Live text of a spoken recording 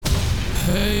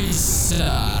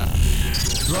Hausar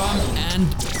Drum and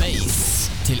Bass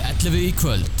til 11 í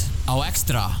kvöld á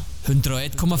Extra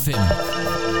 101,5.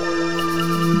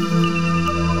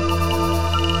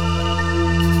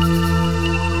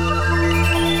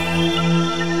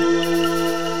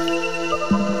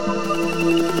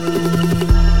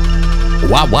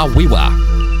 Wow.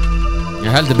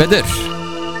 Ég heldur betur.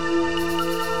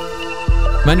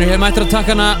 Menn hér mættir að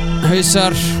taka hana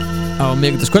Hausar á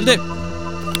miðvikudagskvöldi.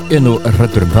 Ég er nú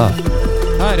hræddur það.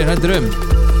 Það er ég hræddur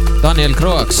Daniel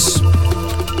Kroax.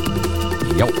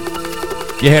 Já.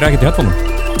 Ég heyri ekkert í headphone-um.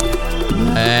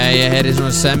 Ég heyri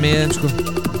svona semi í þeim sko.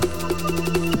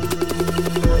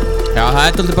 Já, það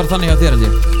er alltaf bara þannig hjá þér held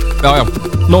ég. Já,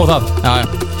 nóg það. Já.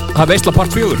 Það er veisla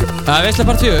part 4. Það er veisla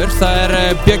part 4. Það er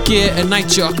Bjöggi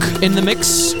Nightshock in the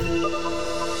mix.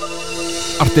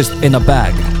 Artist in a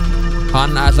bag.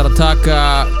 Hann ætlar að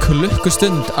taka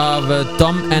klukkustund af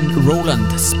Dom and Roland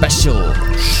special.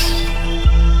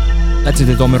 Þetta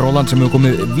er Dom and Roland sem hefur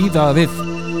komið víða við.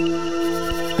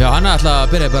 Já, hann ætlar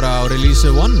að byrja bara á release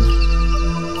 1.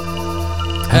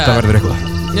 Þetta verður eitthvað.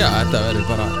 Já, þetta verður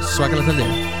bara svakalegt held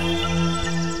ég.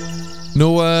 Nú,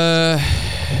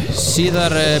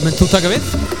 síðar mynd þú taka við.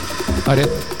 Það er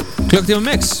rétt. Klukktíma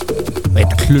mix.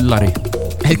 Eitt klullari.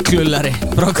 Eitt klullari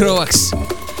frá Kroax.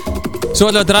 Svo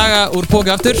ætlum við að draga úr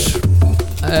póki aftur.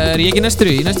 Er ég ekki næstur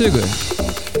í næstu viku?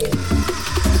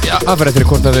 Já, það verður eftir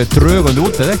hvort að við drögum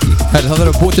út eða ekki. Það þarf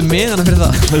að búa til miðana fyrir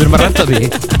það. Við þurfum að redda því.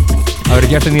 Það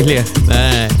verður gert inn í hlið.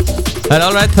 Nei. Það er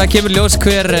alveg, það kemur ljós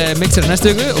hver mix er næstu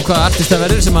viku og hvaða artist það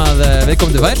verður sem að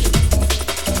viðkomandi fær.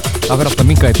 Það verður alltaf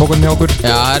minkað í pókunum hjá okkur.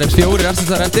 Já, það eru 4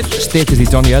 artistar eftir. Stetið í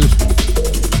Johnny L.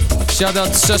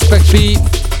 Shoutout Suspect B.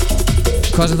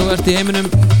 Hvað sem þú ert í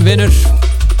heiminum, vinur.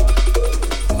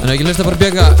 Þannig að ekki hlusta bara að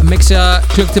Bjögga mixa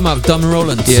klukktíma af Dom and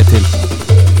Roland. Ég er til.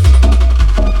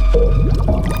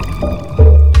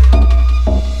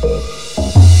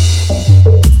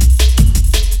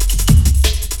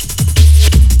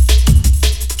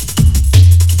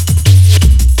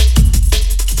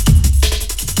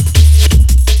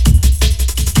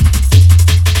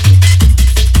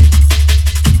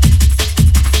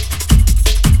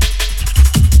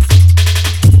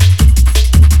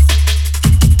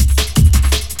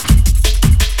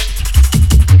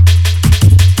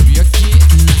 Bjöggi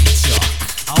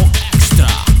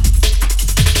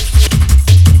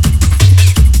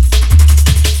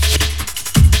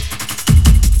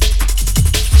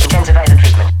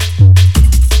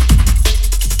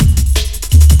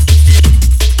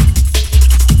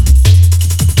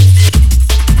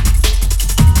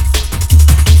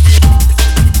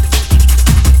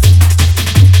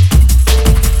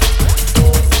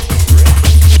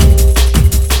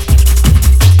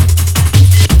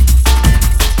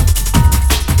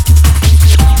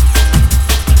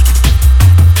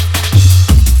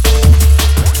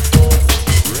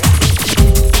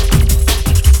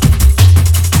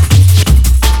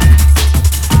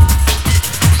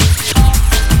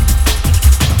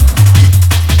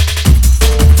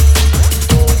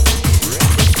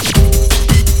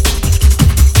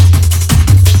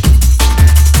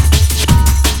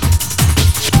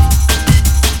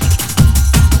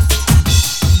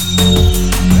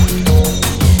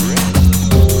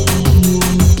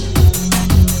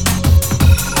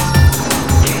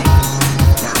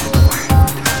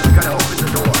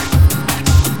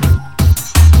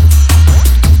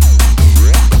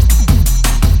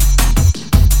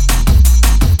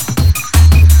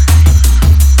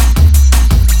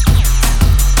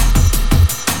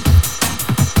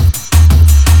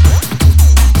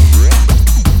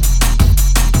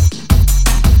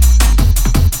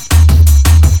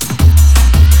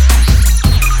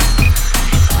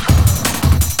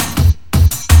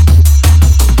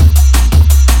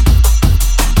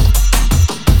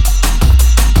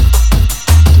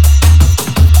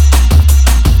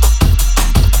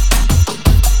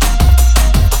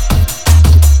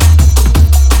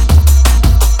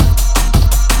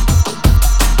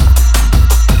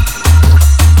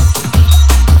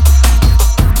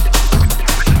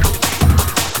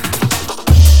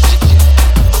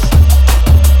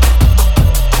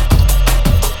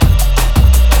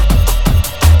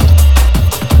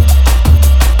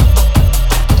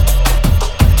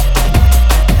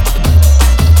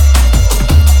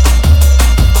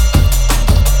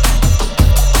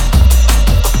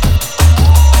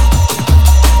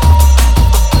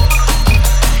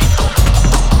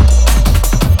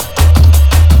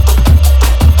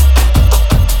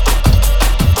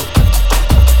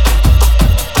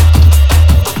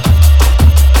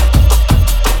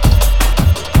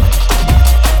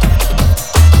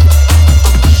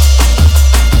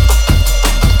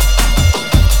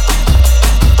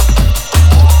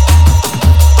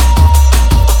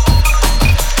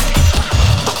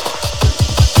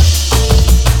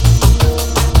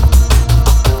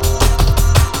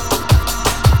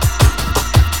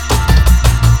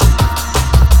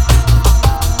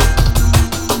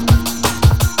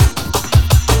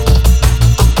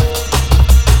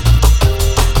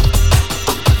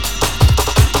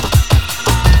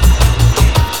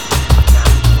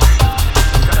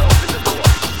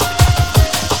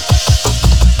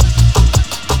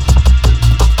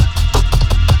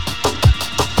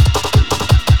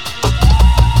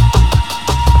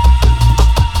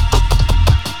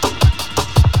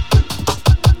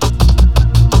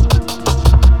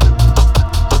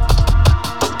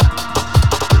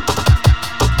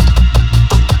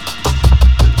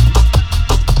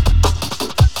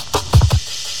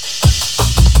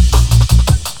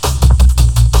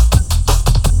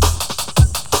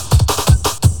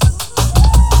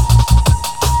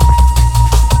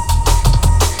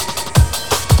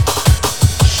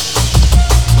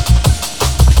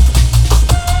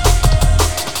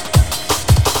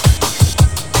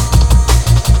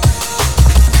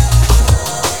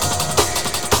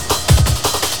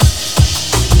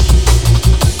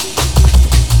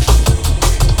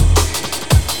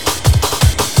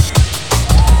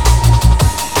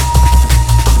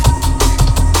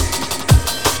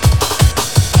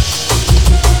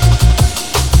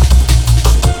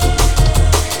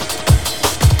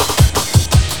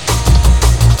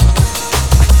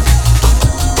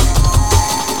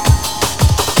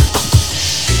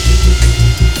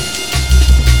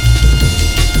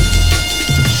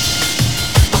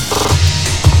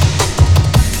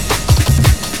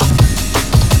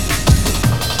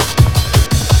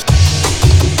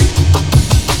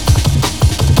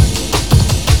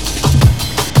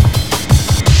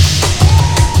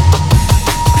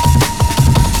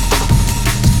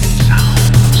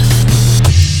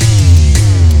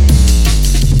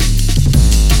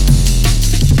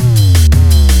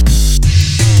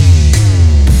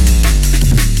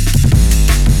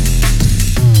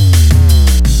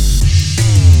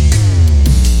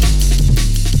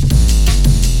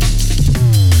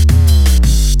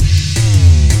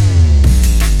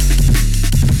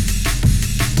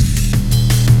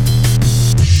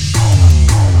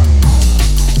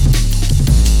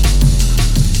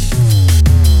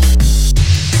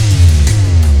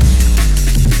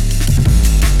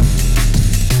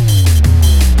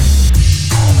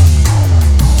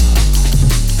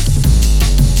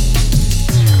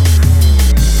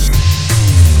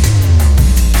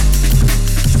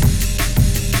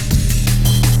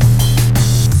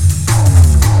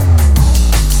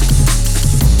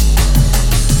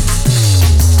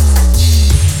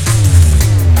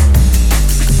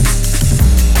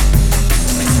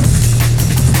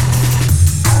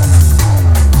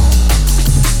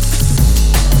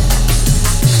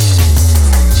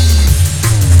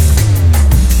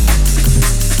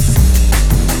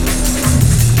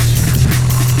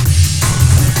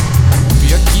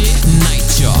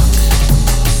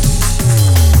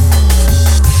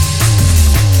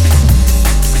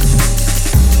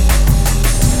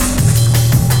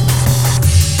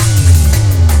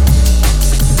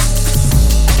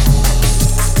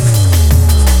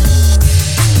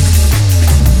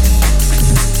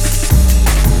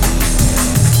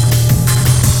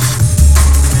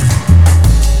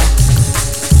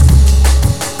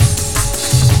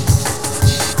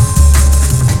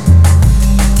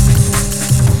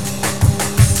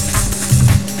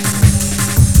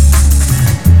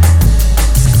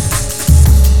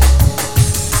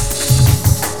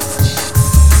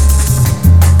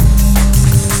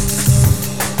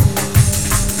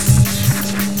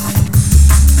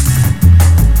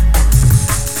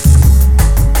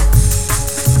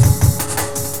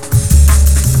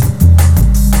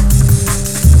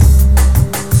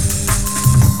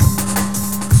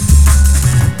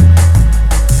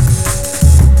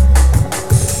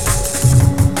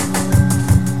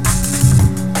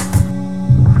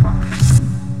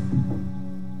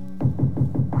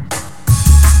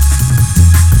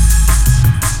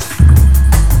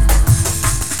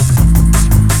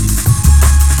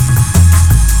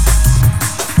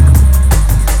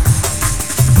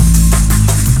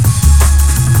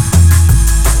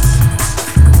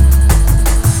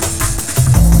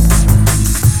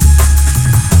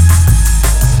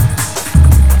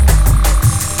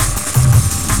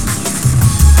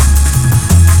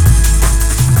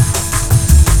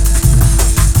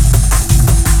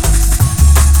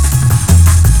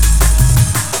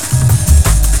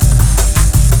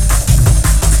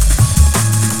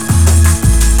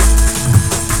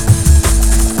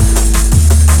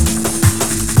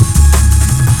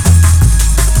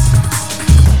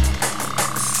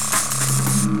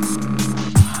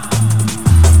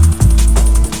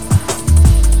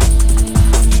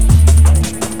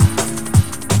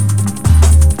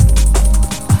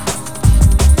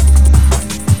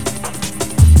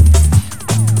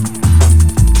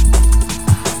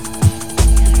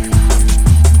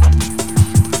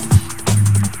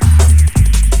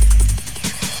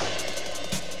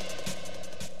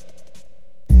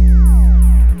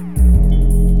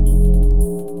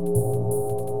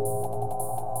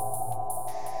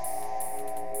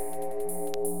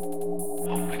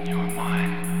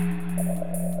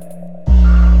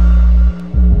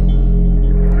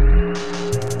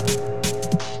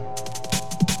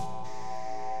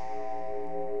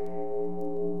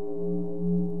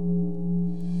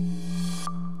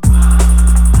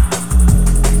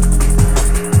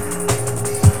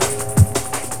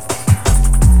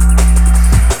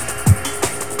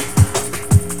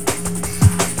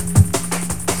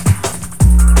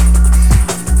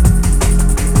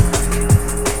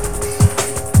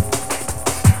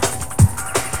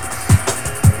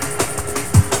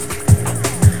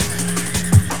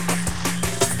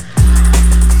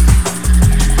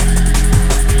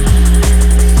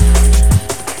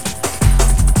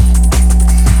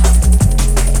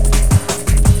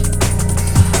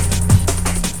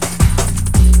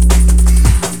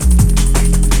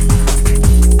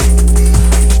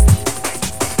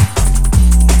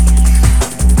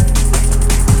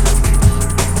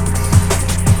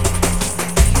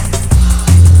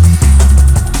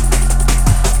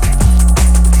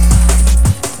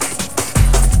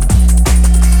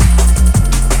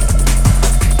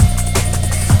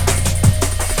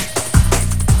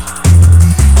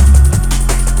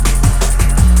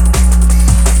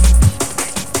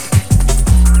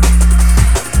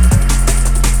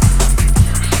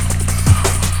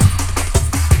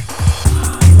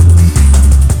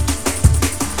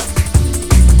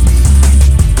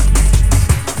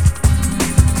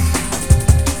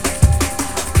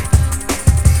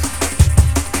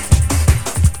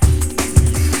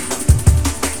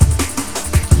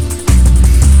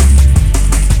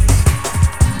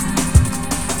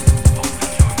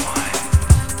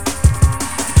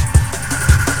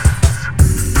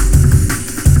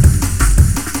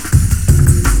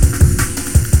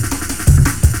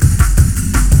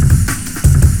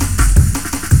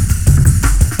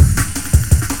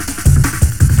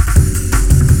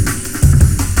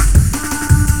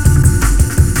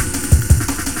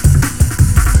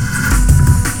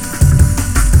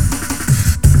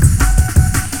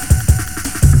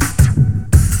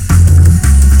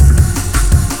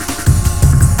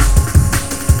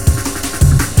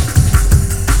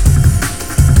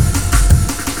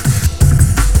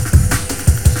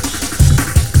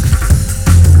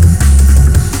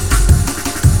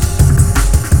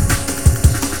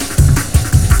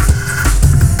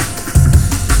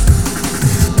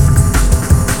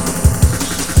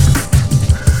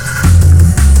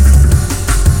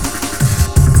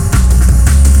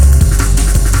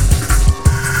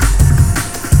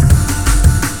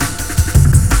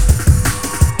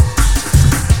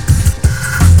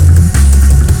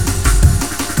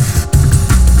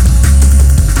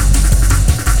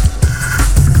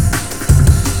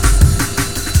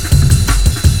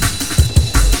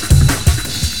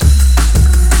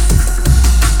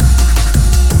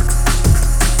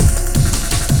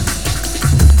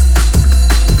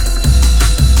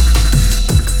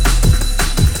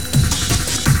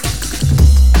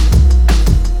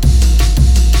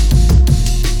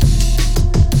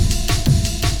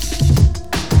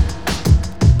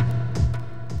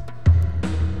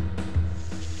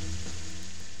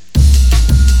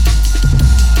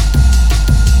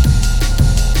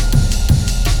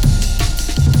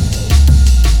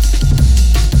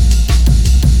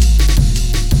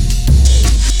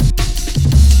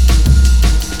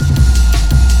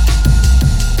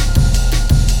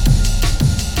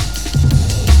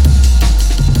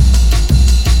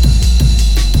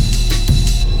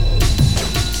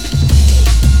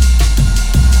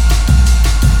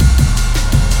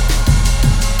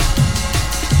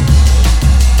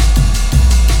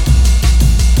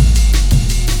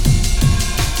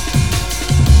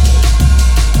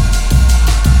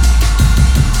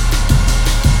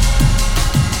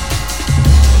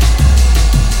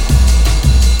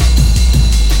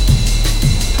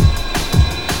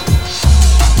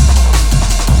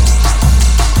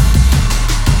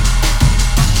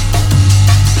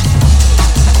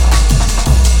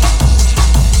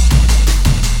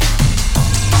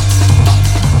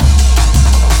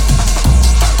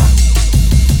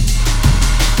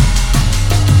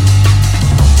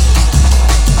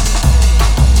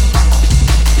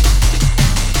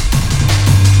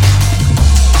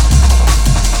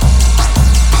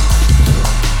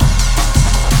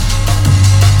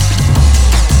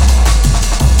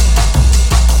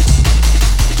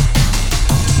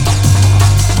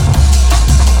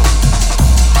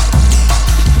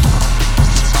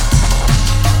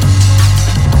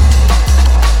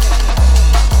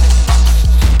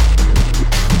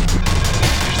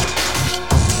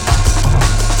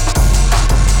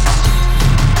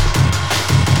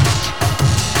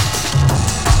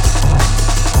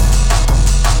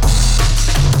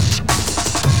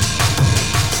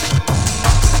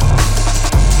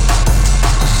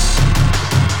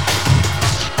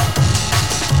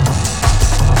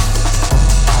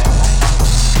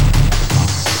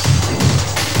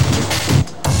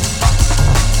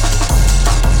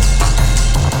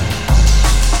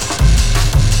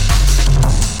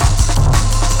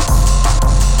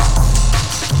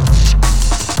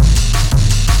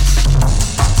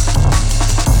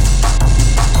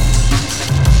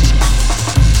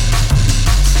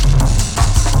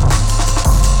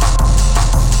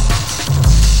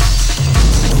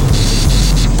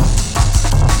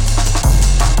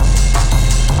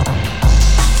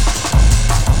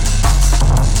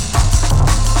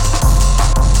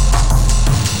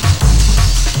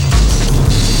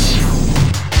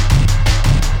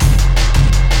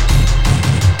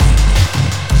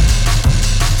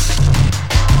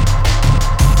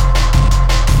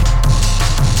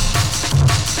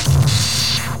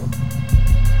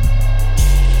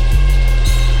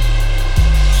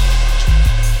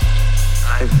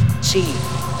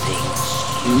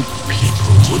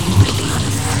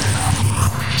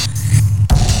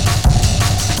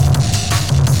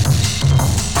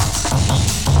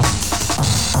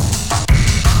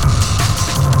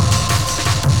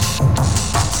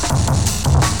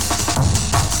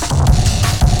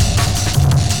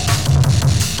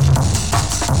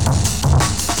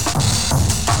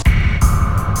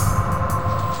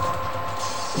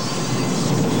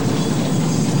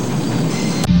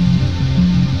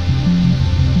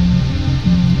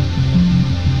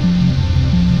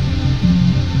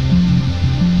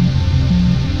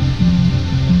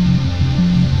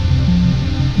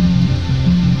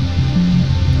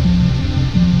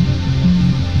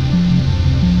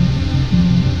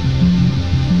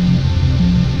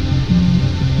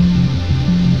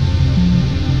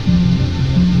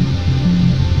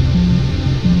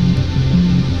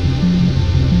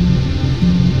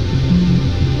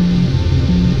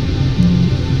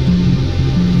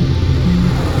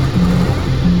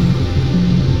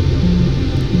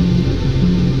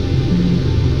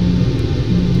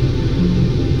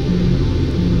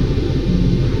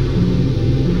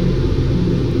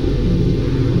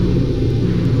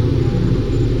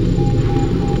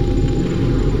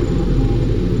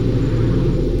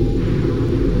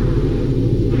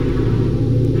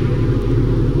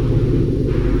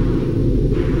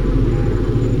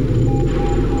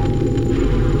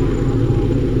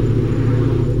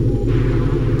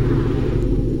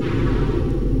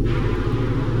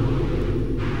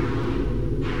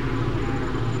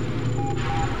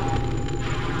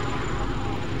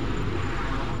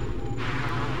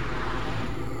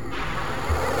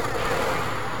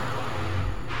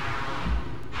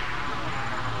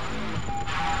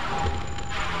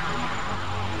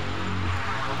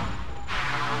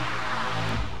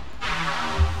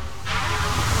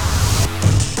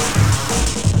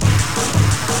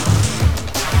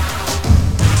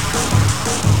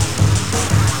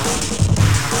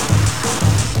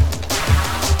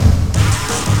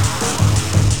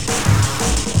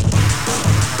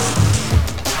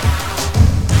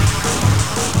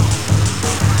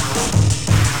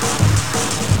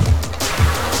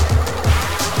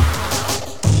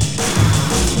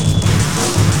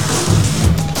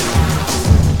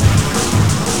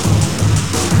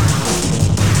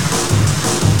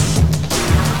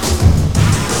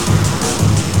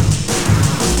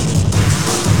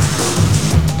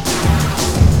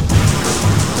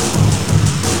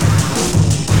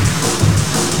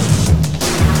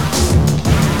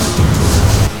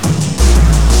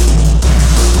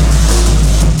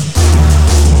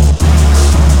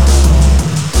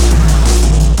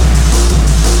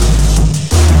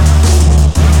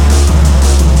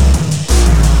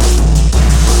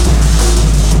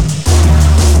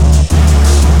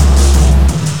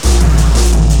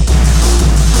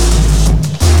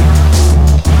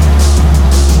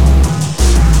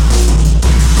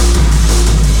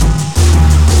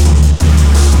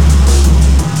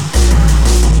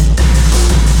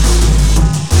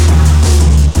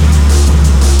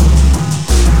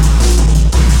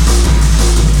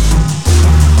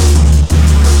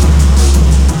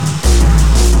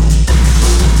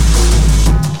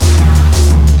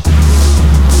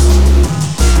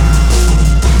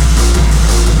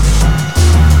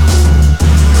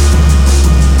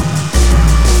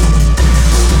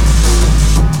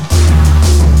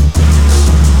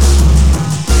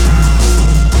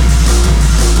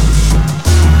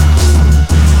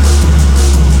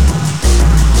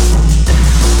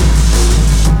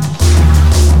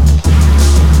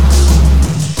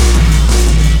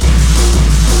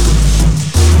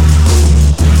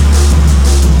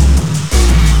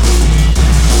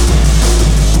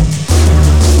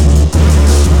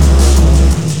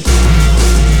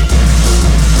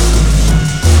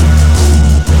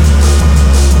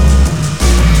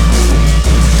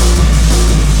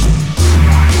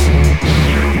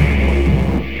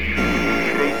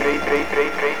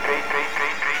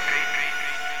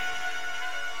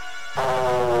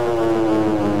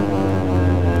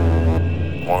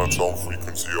monotone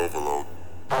frequency overload.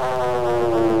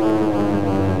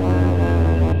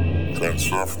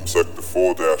 Transfer from sector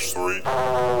 4-3.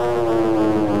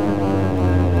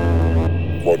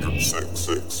 Quadrant 6.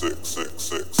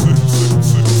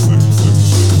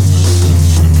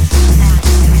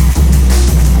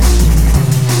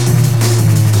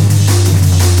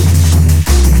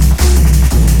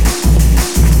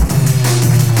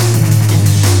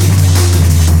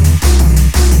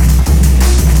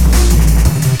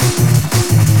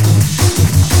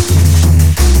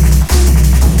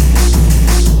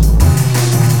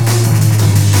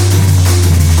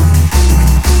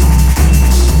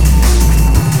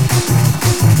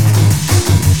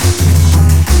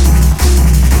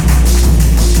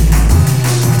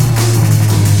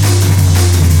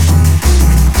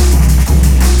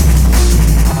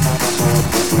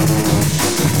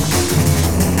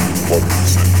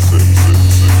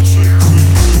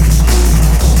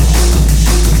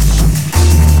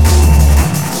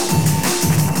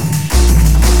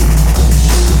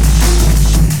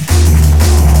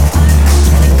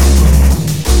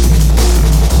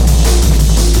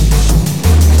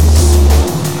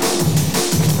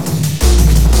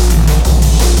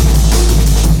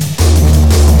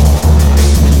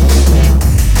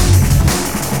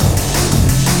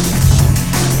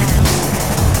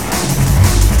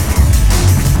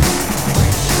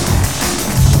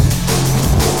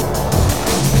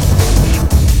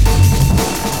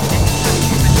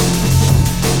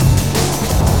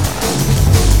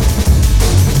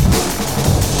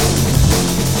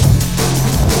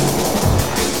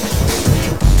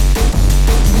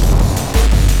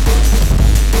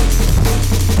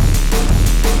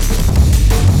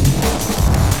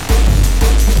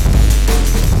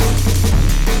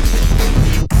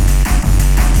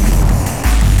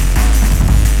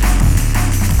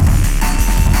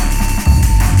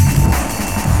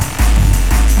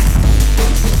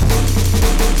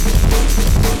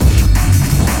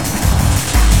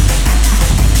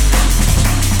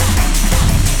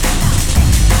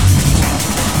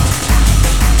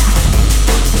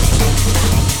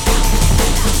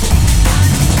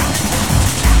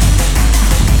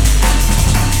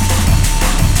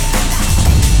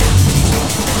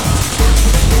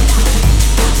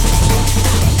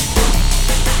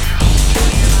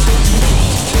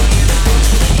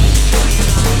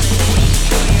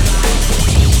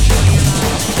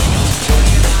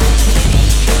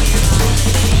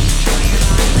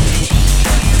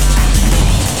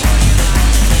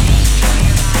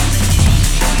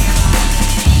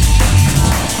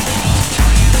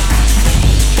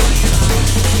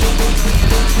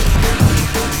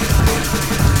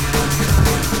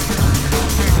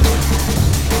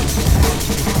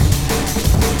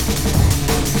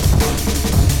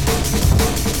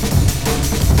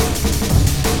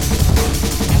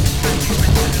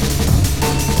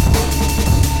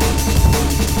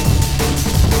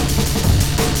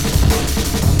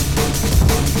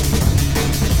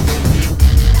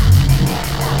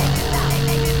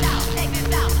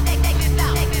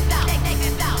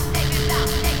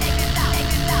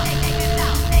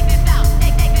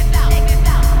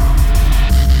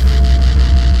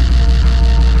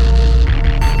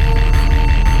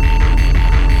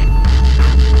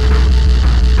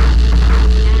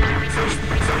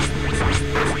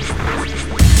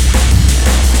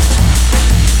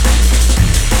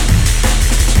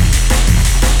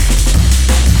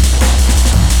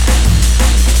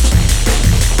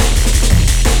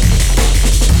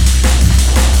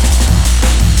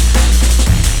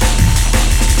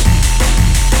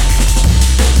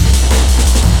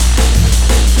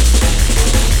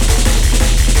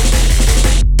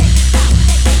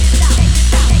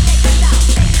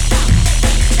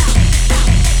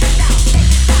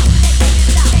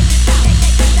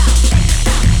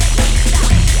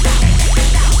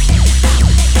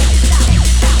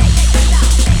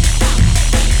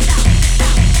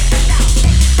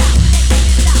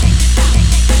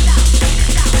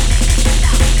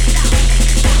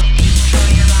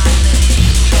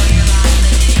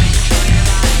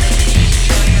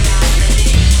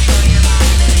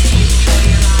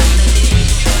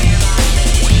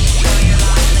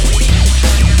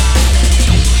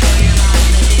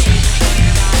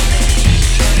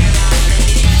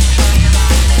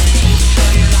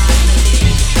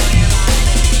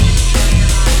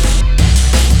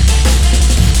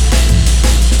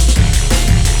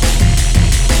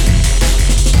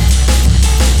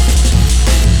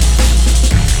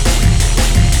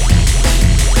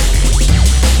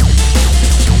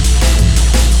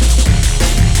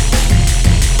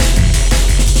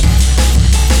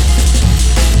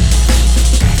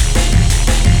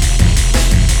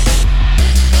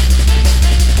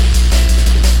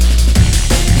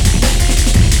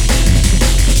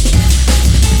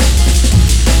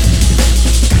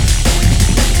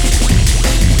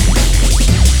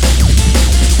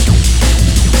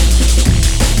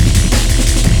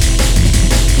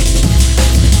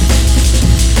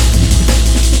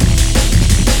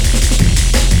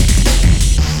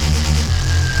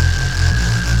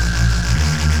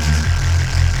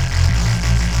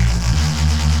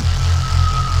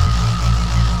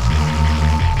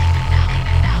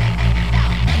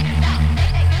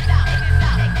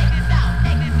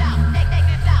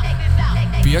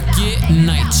 Bjöggi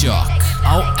Nightshock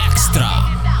á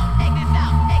Extra.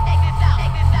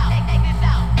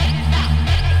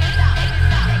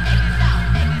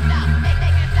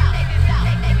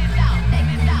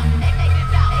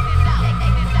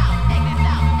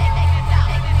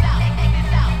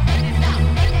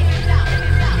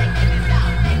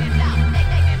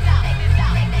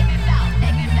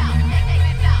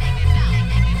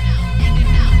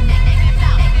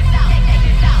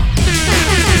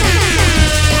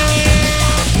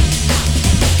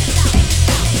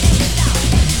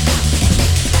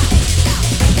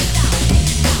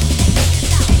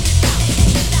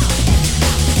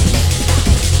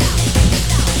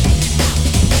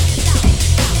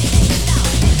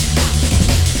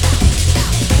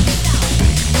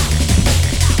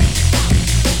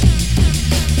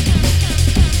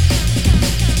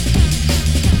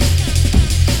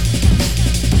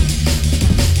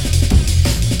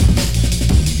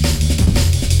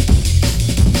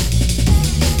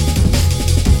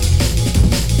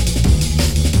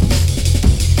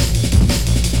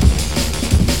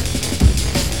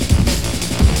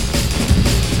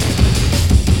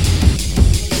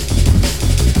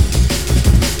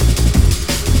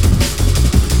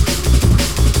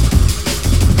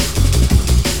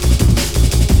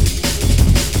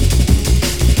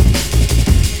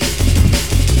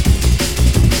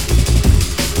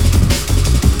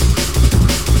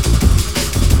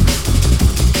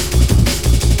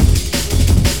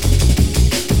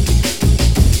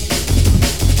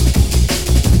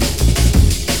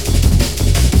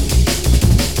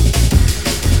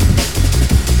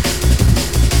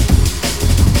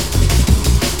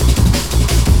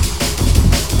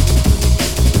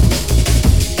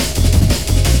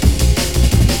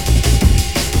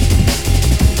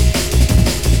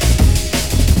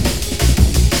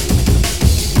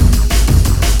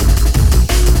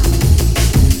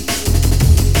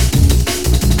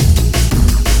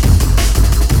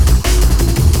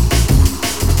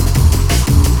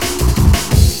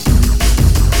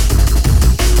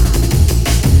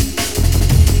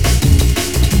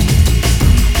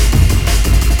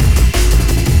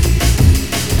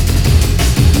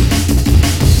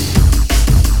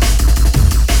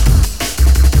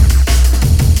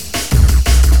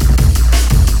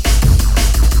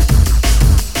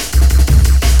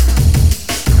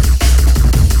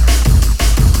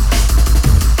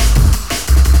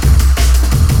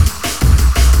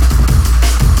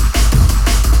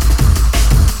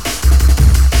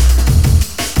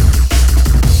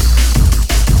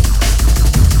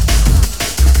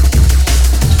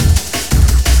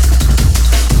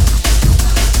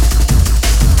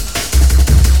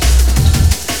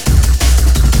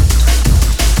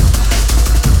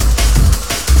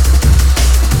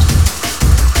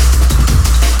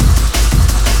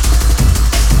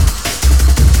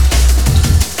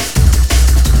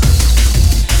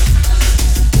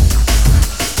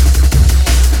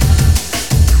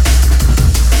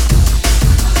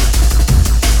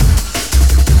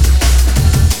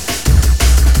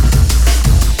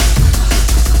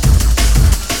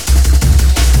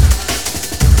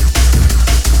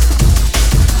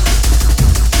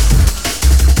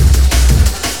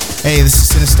 Hey, this is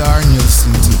Sinistar, and you're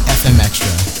listening to FM Extra.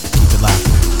 Keep it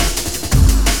loud.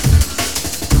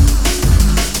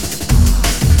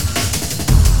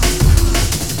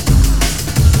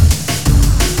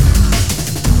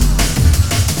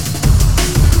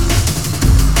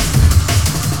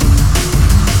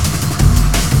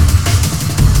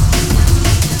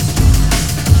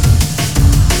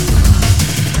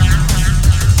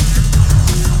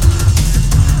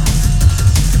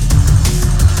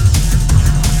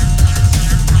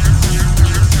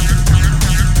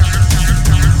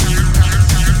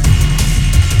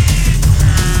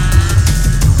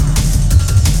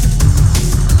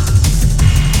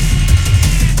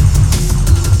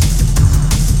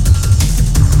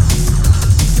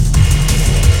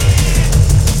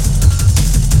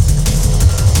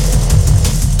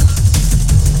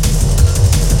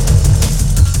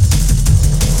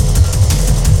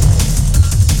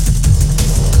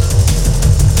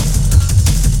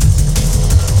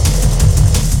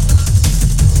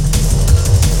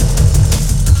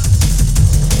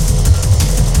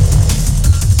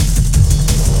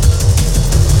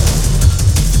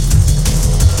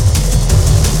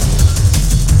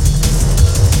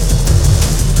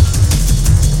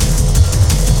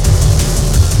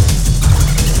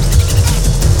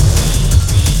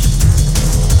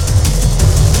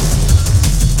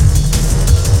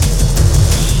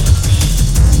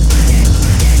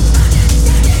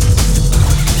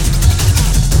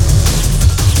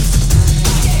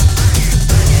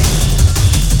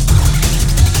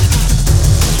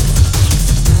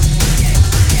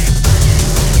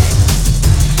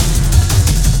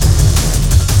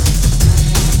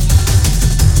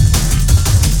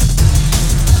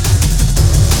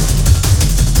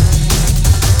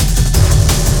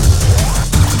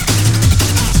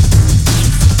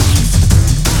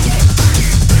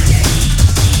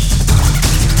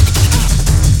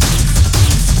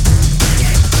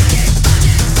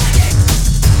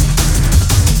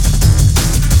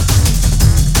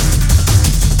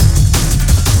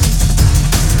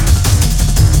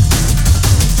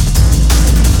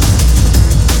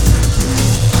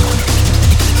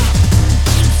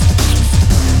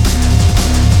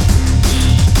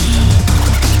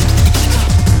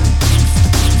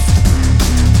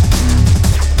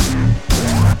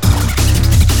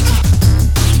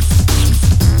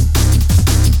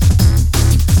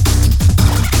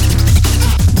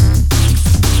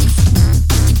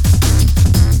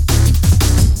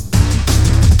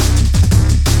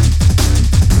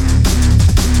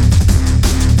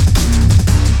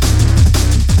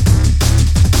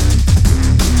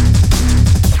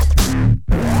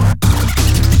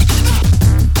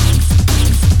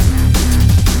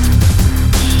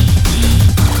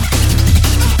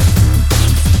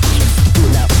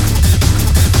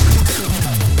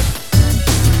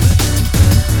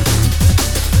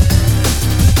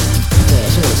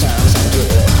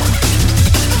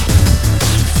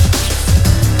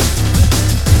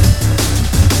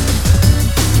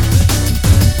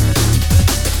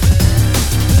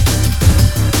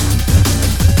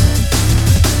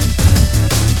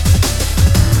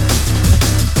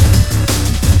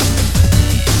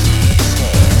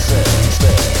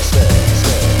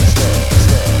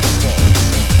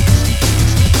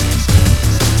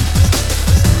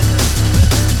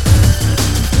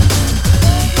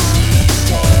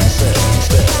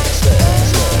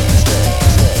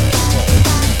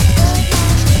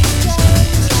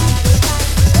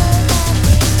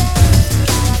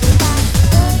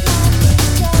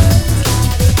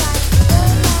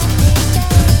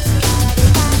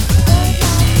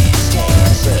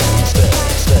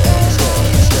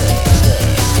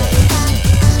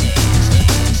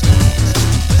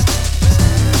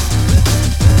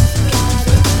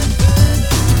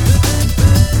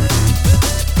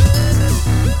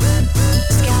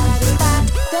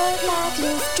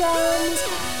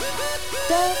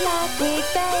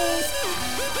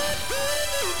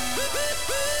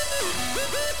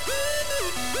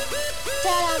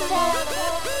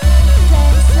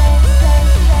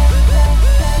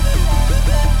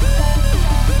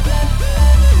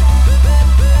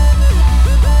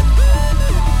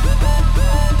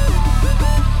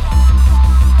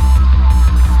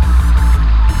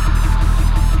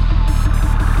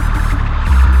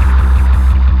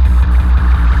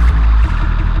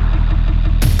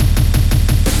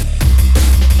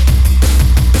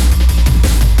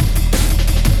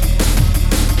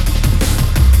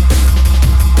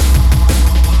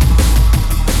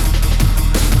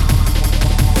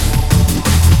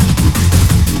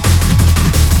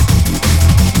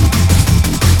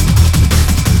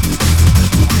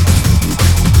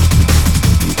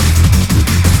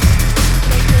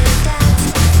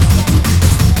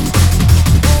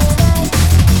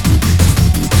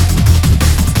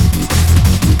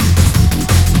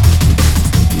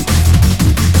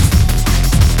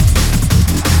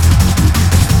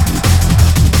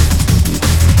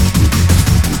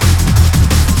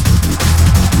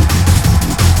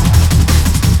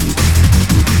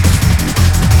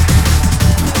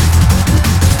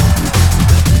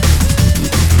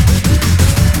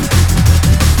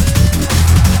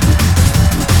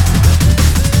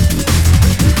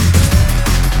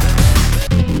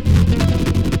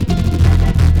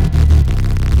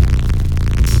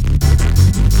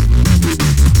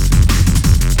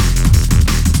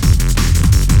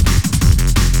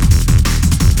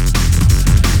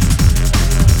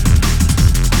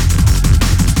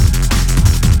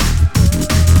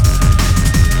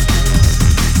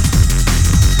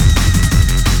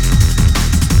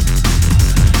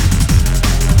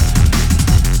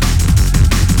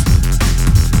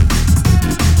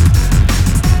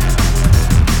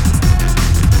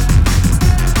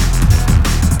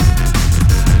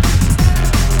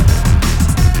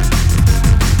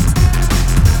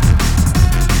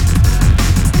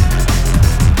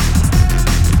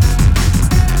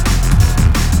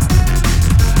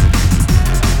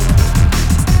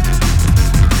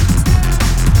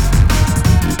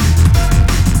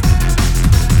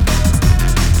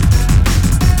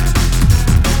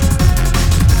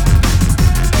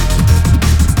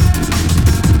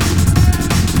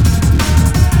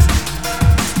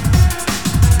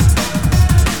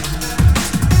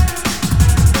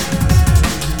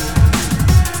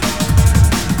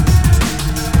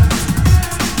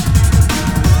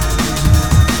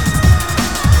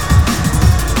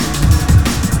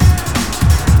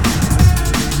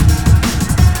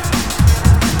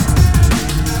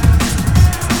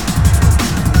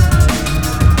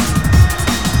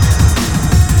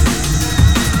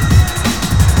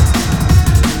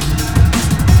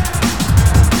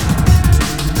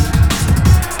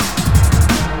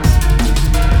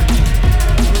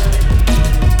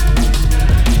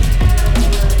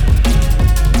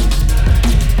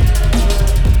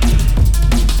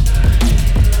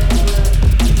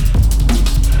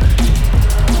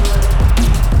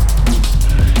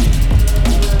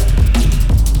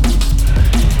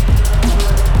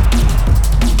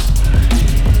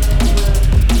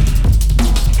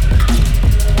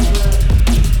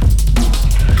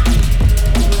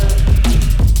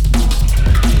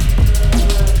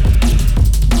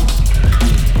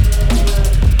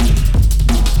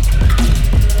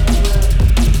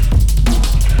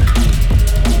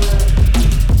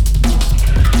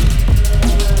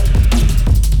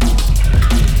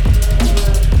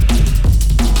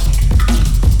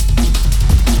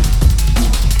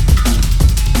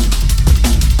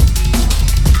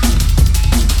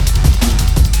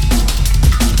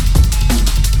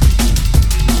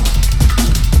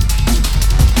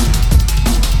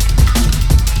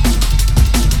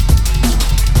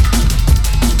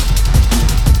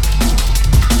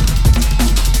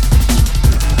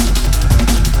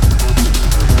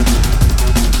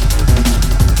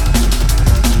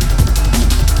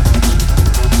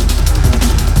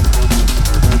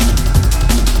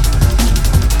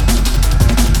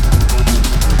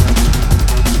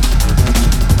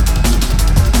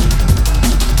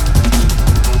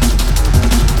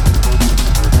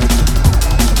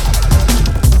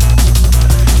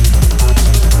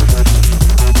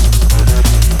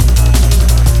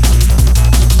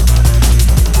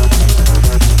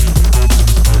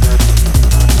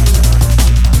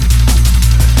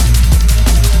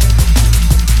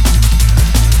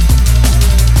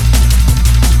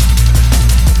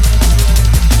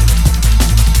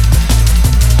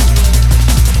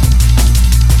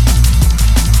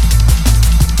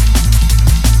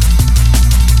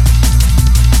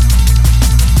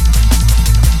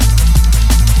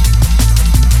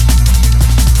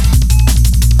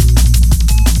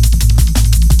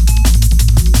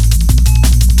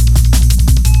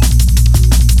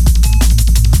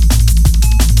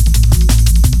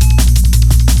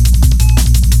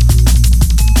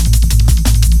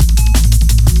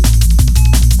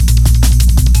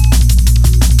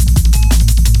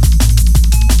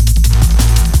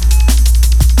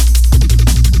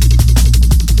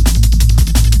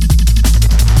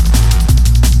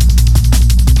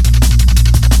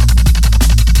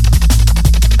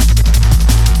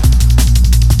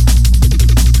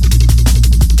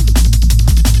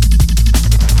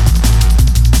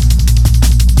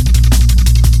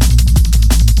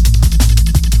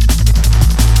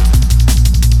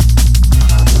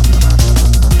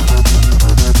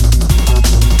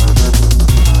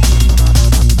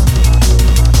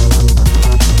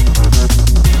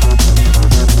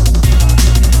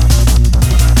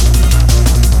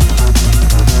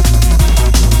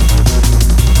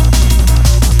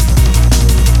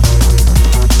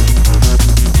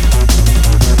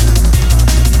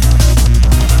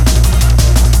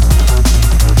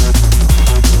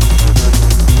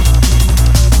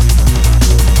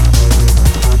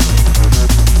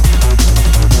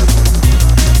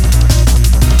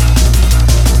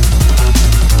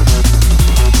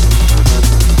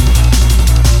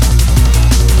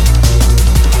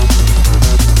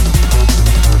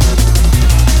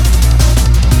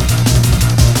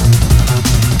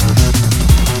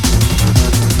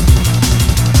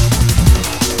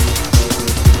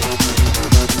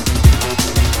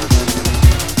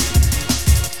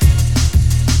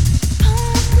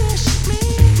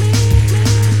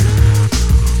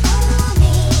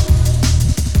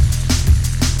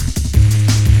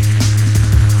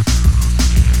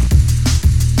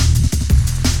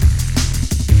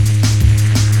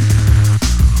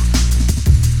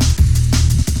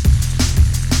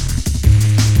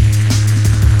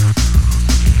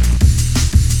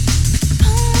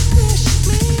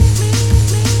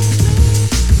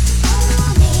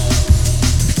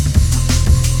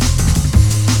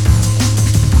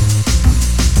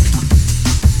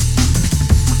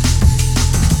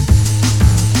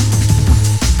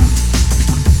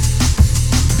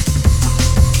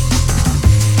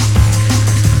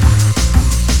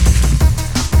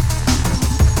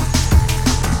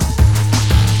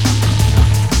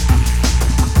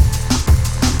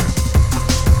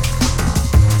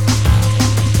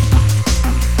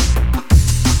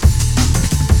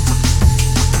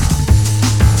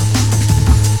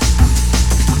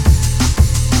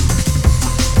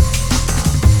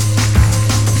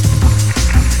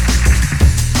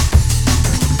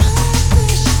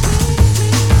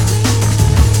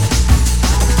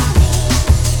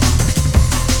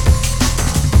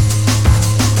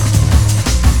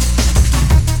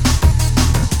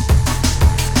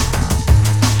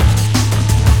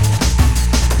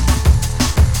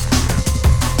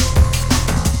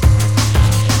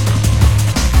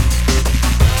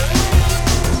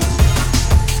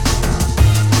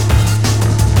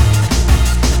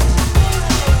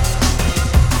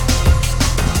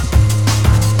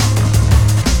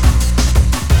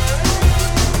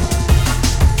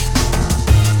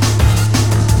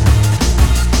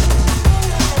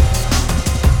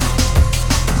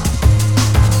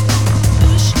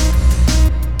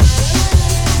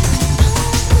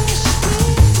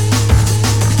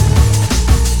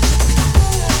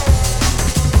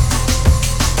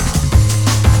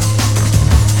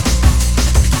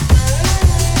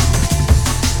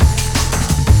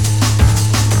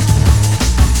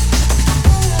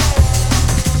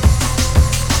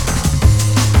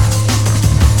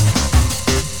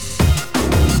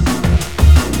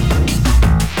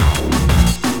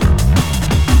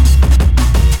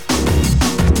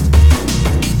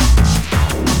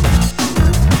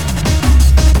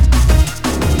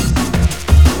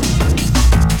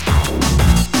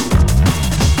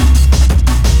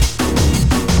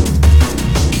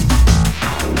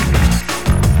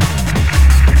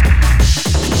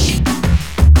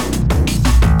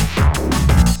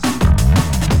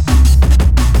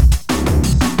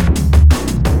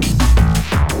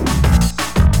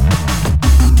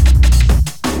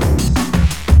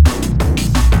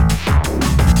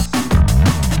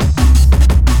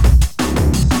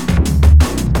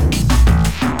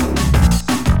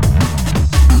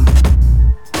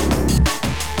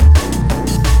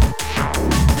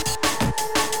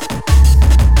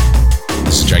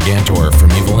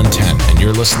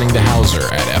 listening to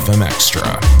Hauser at FM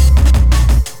Extra.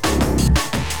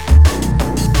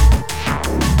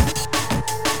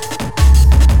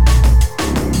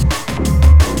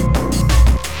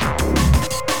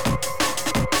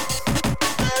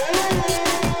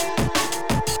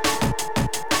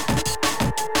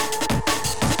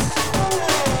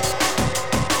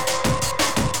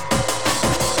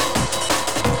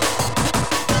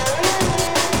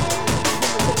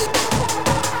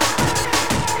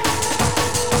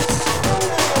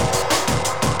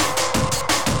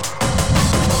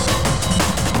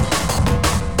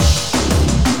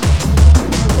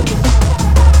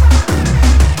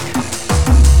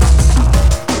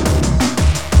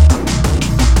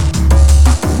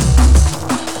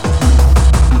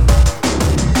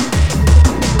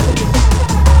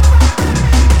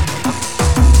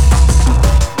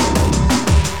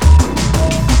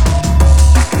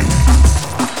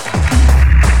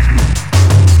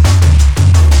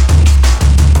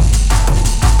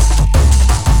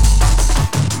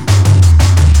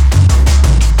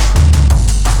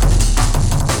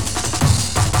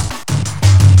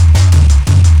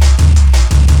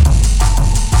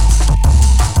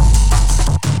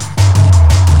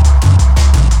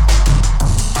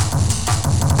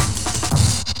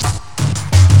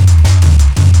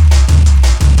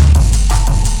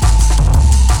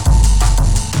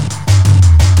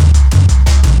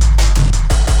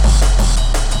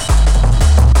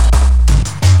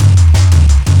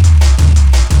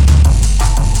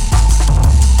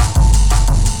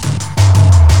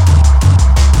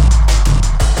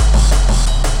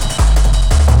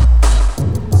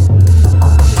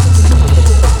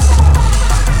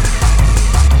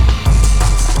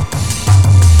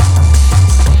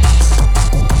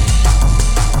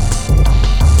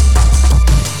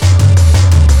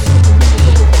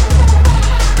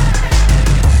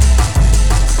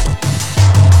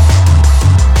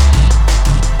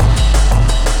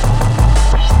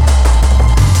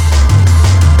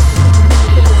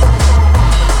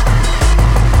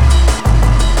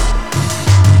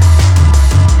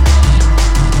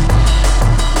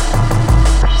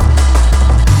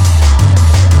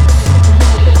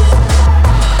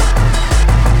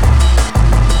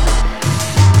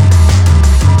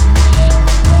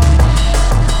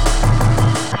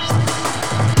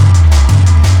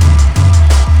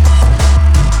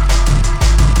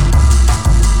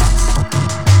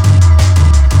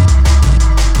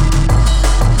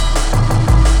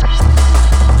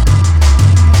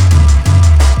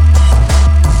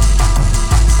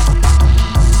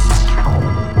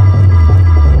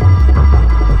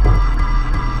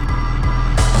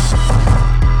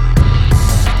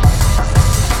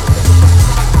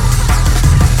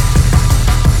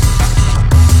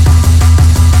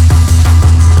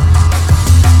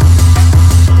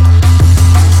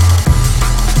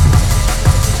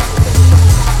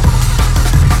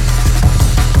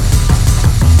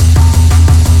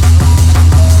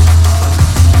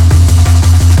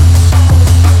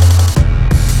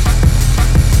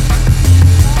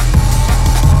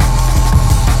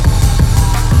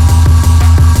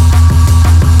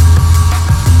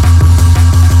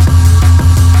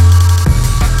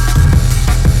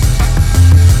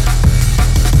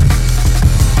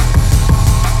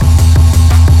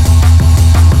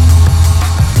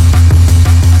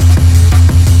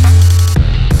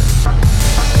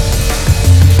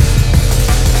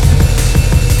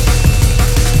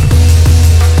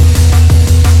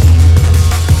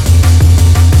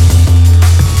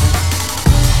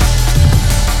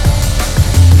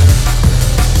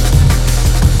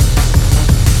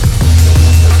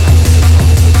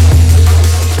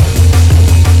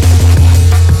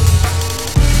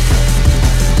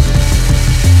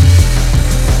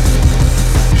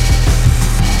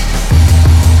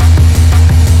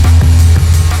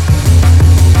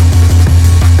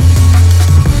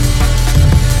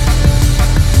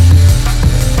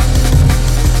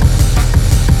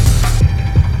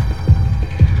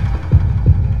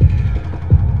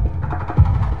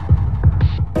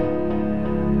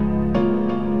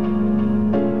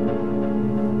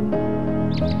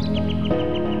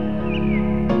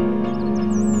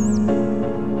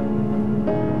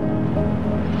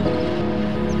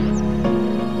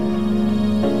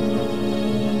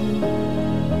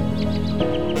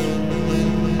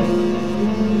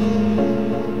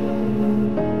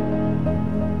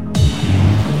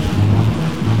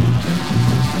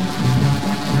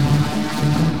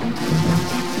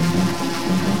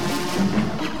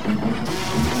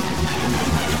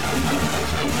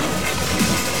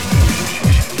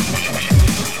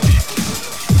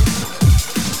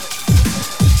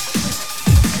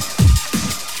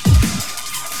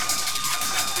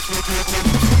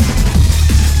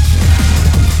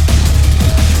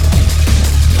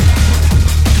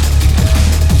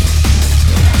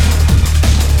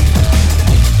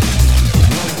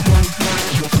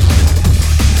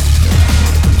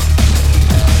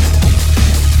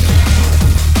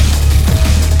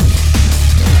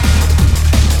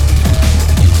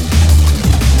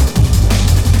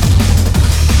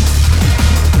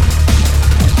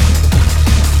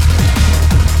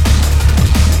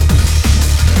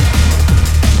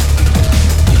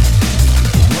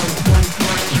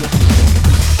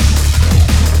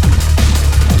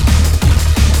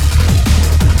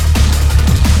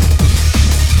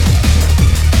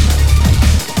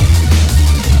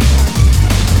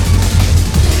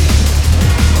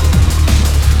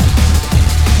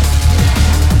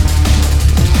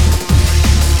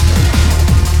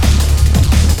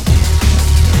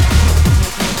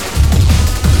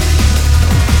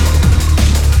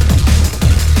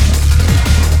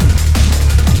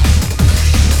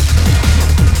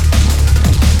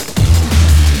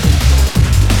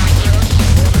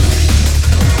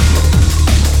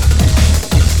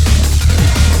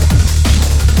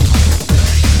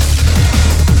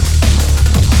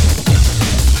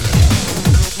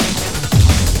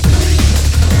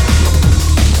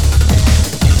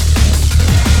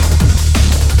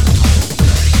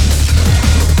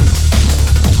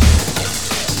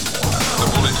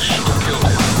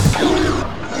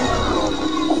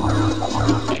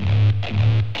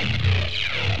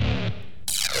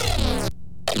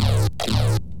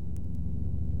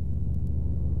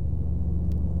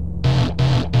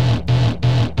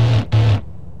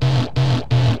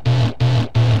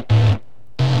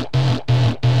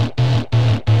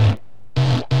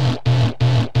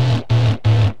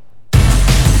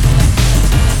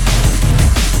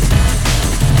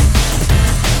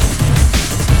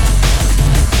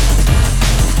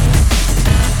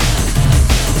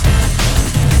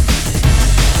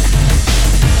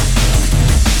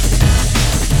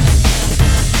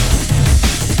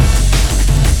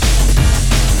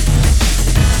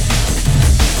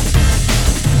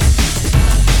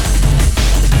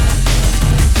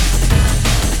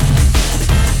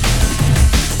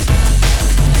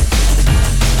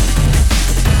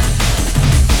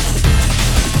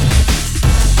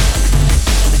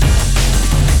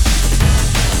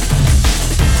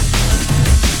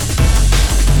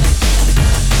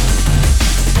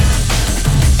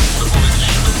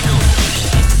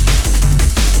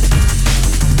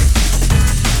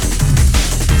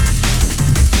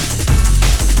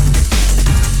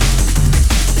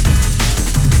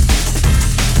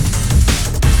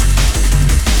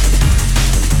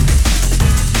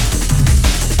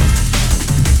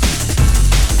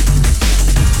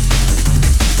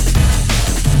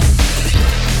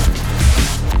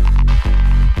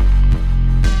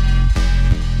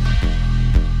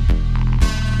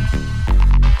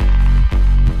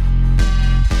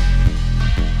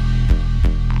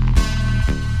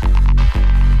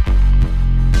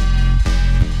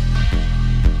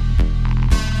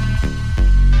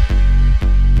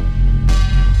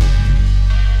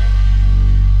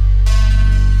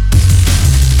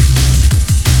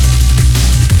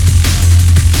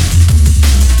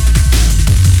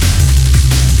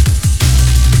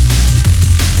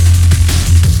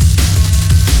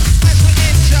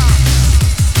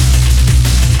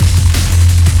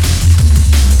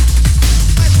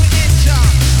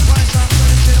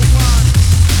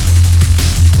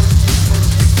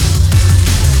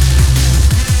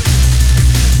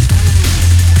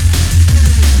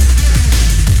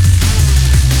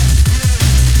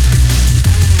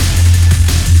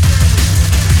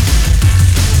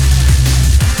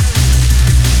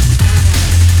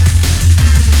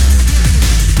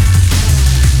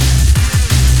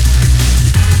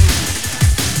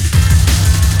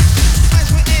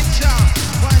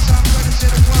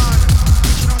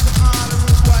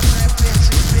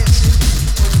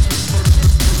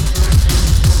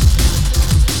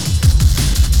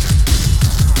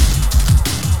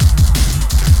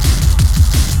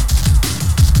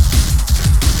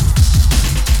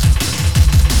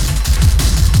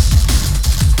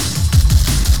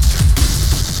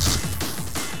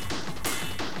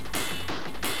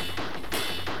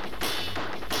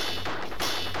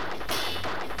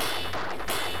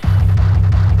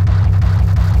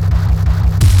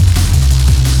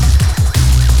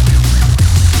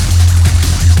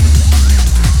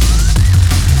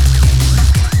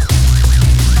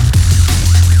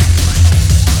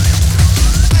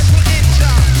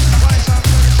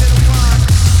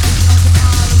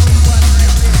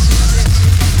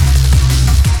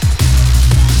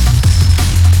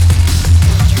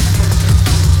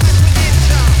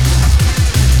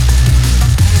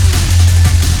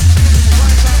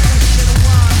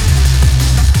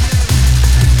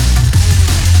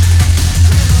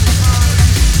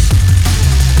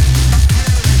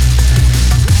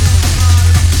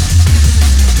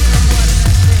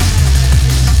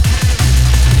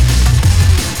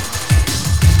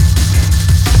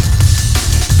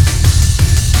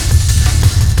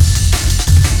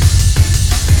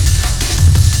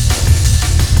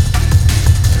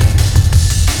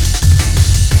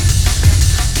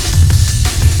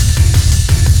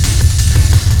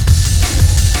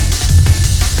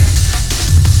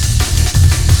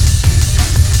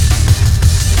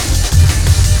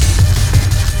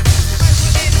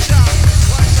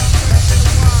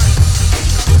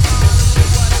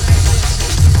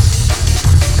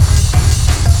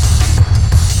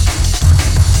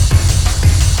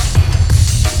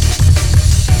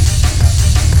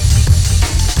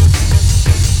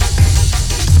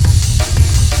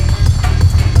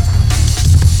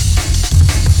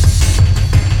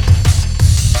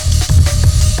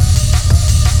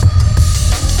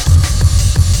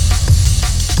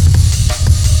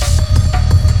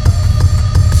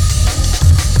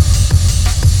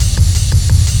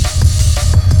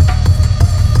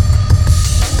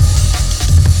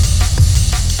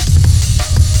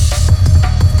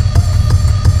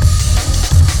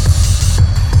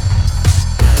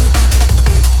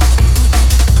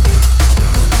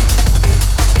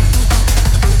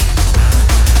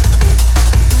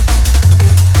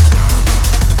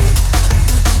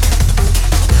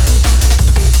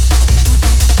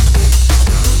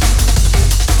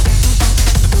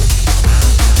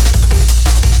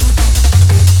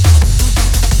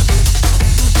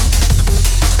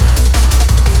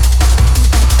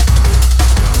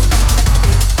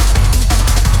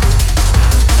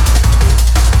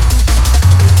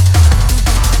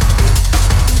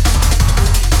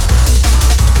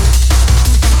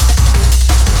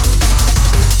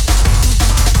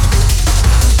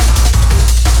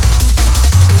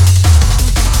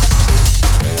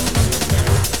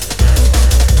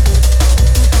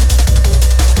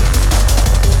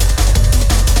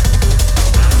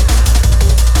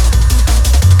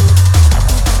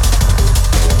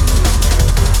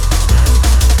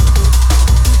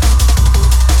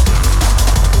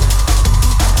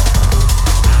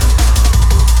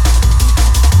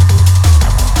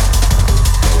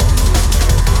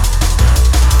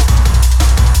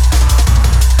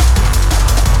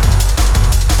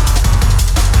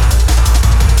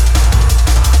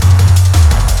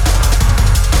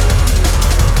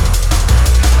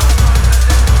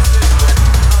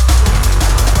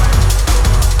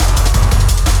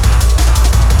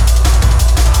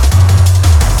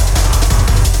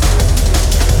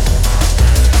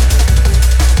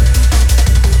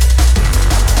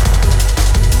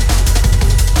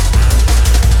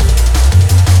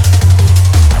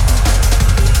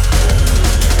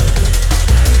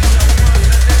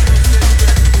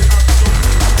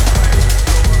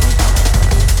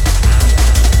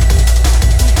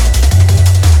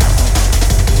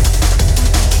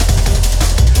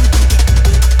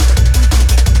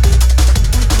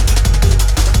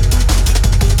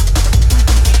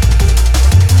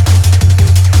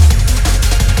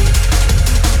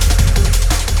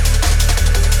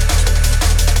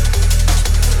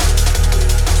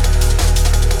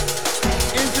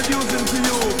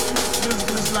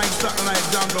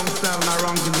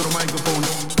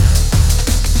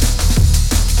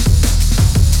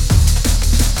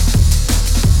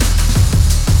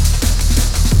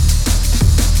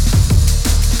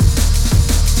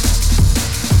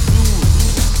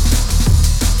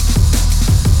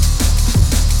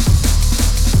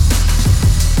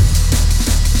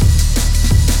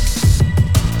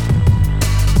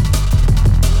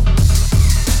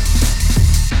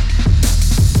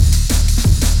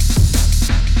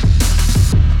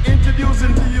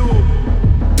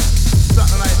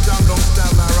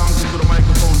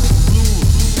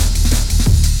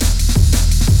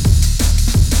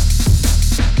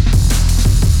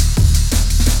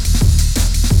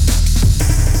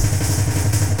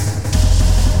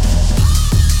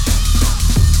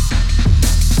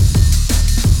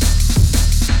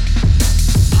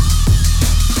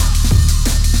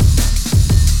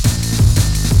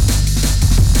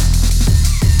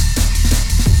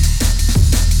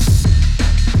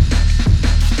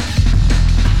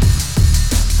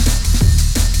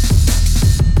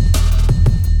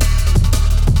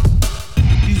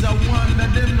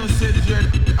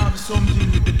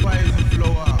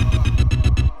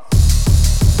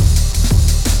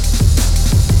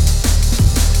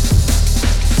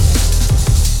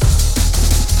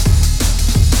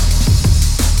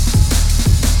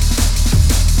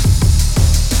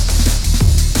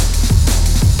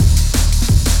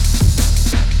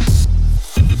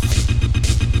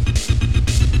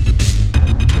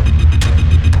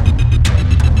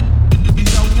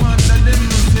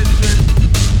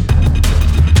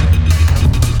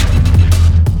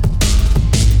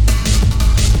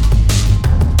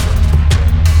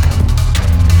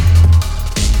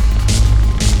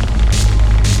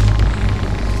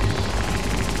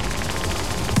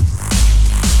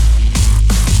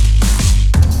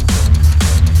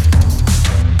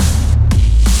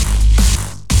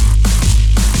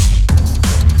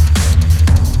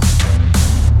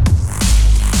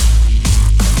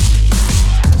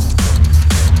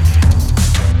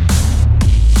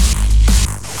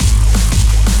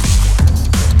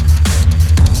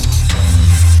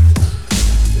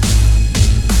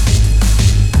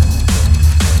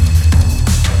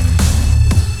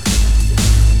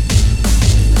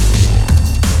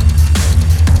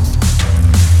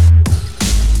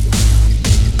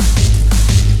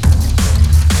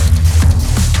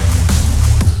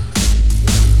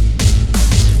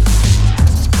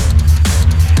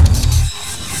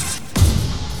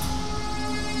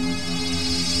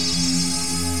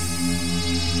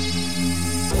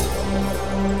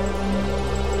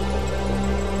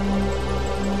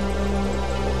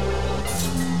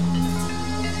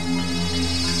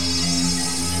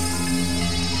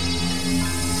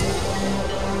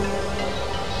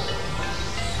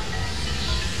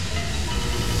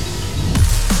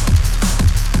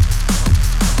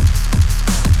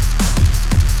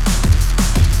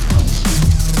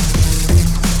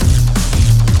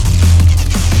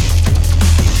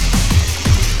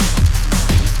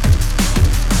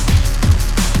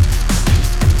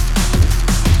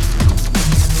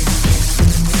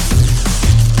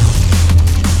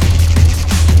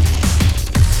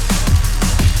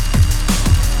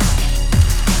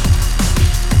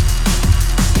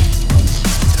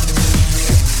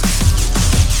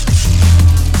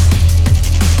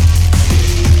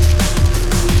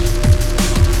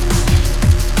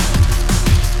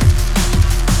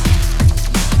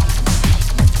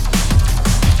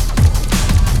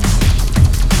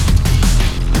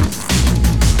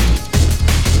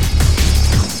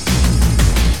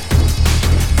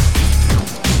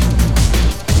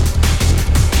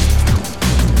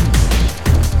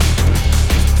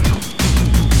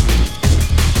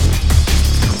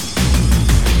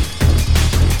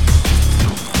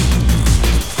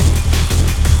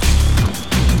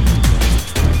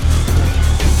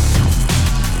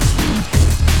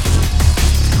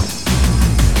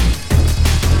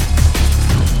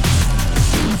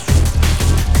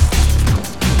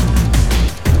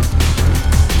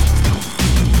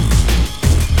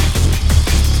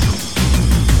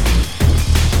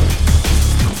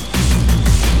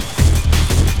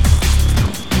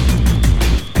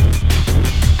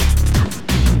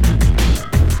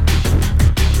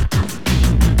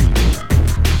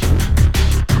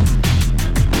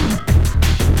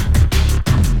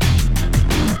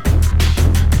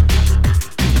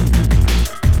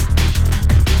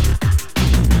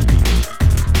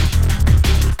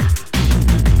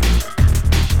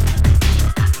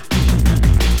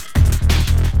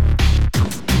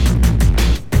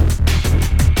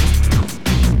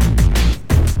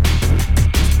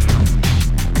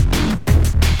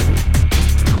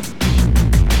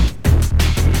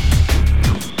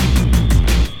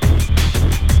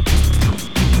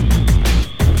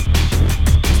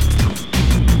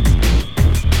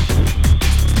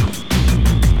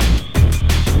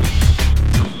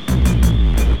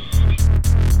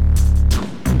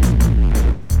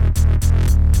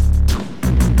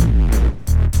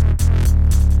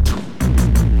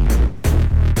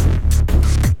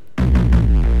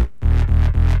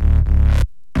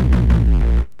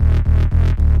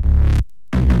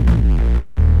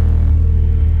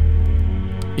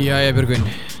 Jæja Björgvin,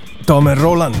 Dom and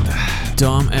Roland.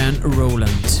 Dom and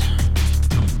Roland.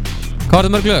 Hvað var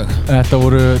þetta mörg lög? Þetta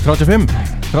voru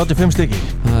 35 stykki.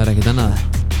 Það er ekkert annað.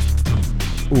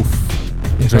 Úff,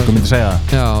 eins og einhver myndi segja það.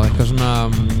 Já, eitthvað svona,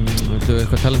 viltu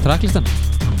eitthvað tala tracklistan?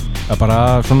 Það er bara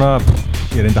svona,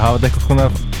 ég reyndi að hafa þetta eitthvað svona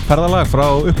ferðalag frá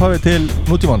upphafi til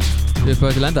nútímans.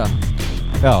 Upphafi til enda?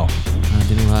 Já.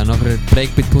 Það er nokkur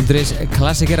breakbeat.is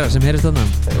klassikerar sem heyrist þarna.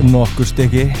 Nokkur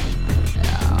stykki.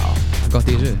 Já, það er gott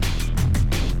í þessu.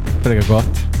 Frekar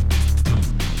gott.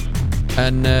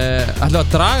 En ætlum við að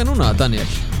draga núna, Daniel?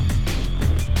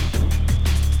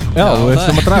 Já, við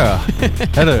ætlum að draga.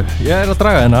 Herru, ég er að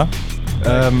draga hérna.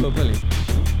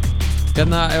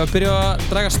 Hérna, ef að byrja að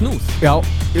draga snúð. Já,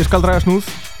 ég skal draga snúð.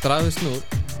 Dragðu snúð.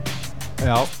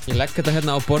 Já. Ég legg þetta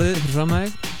hérna á borðið fyrir fram að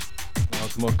þig.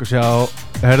 Látum okkur sjá.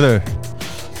 Herru,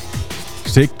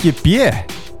 Siggi B.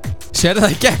 Sérðu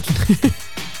það í gegn?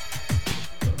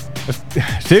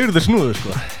 Sigurður snúður,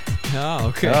 sko. Já,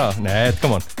 ok. Já, nei,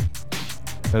 come on.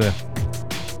 Herru,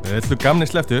 við ætlum gamni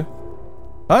sleftu.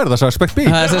 Það er það Suspect B.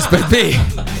 Það er Suspect B.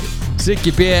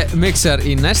 Siggi B mixar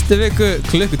í næstu viku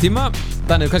klukkutíma.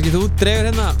 Þannig að kannski þú dregur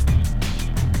hérna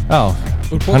Já.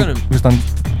 úr bókanum. Hann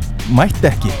mætti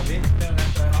ekki.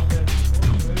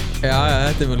 Já,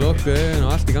 þetta er með loku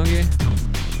og allt í gangi.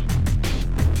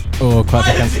 Og hvað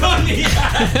er það?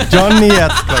 Johnny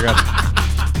L, krakkar.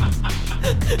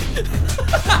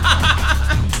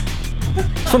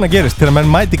 Svona gerist þegar menn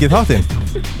mæti ekki þáttinn.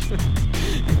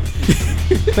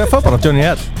 Það fá bara Johnny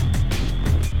L.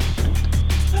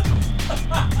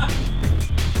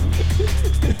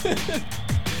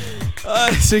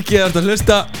 Siggi er að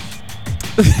hlusta.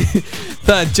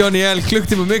 Það er Johnny L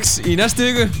klukktíma mix í næstu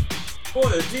viku.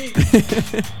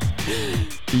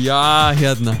 Já,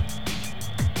 hérna.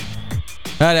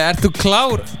 Herri, ert þú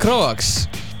klár, Kroax?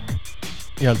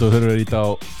 Ég held að þú þurfur að íta á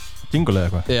jingle eða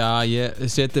eitthvað. Já, ég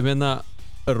setjum hérna,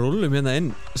 rúllum hérna inn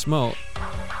smá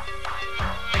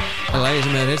lagi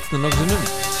sem ég hef heyrt hérna nokkuð sinnum.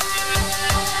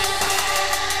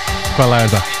 Hvað lag er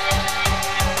þetta?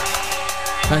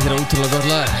 Þetta er ótrúlega gott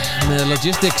lag með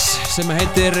Logistics sem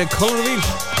heitir Color Wheel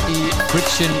í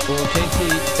Friction og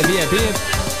Katie VIP.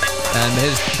 En við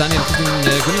heyrðist Daniel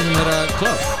Kristinn Gunnarsson vera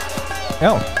klár.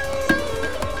 Já.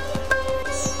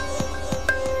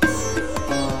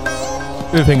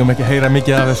 Við fengum ekki að heyra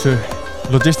mikið af þessu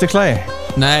Logistics lagi.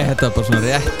 Nei, þetta var bara svona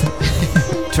rétt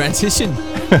transition.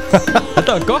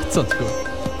 Þetta var gott samt, sko.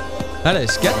 Herri,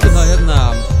 skellum það hérna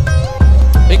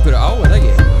einhverju á, er það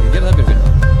ekki? Ég gera það, Björgvin.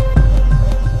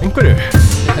 Einhverju? Ég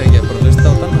hef ekki bara hlusta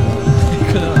á Danni.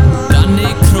 Danni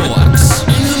Kroax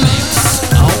in the mix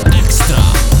á Extra.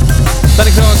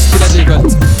 Danni Kroax til þessi í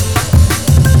kvöld.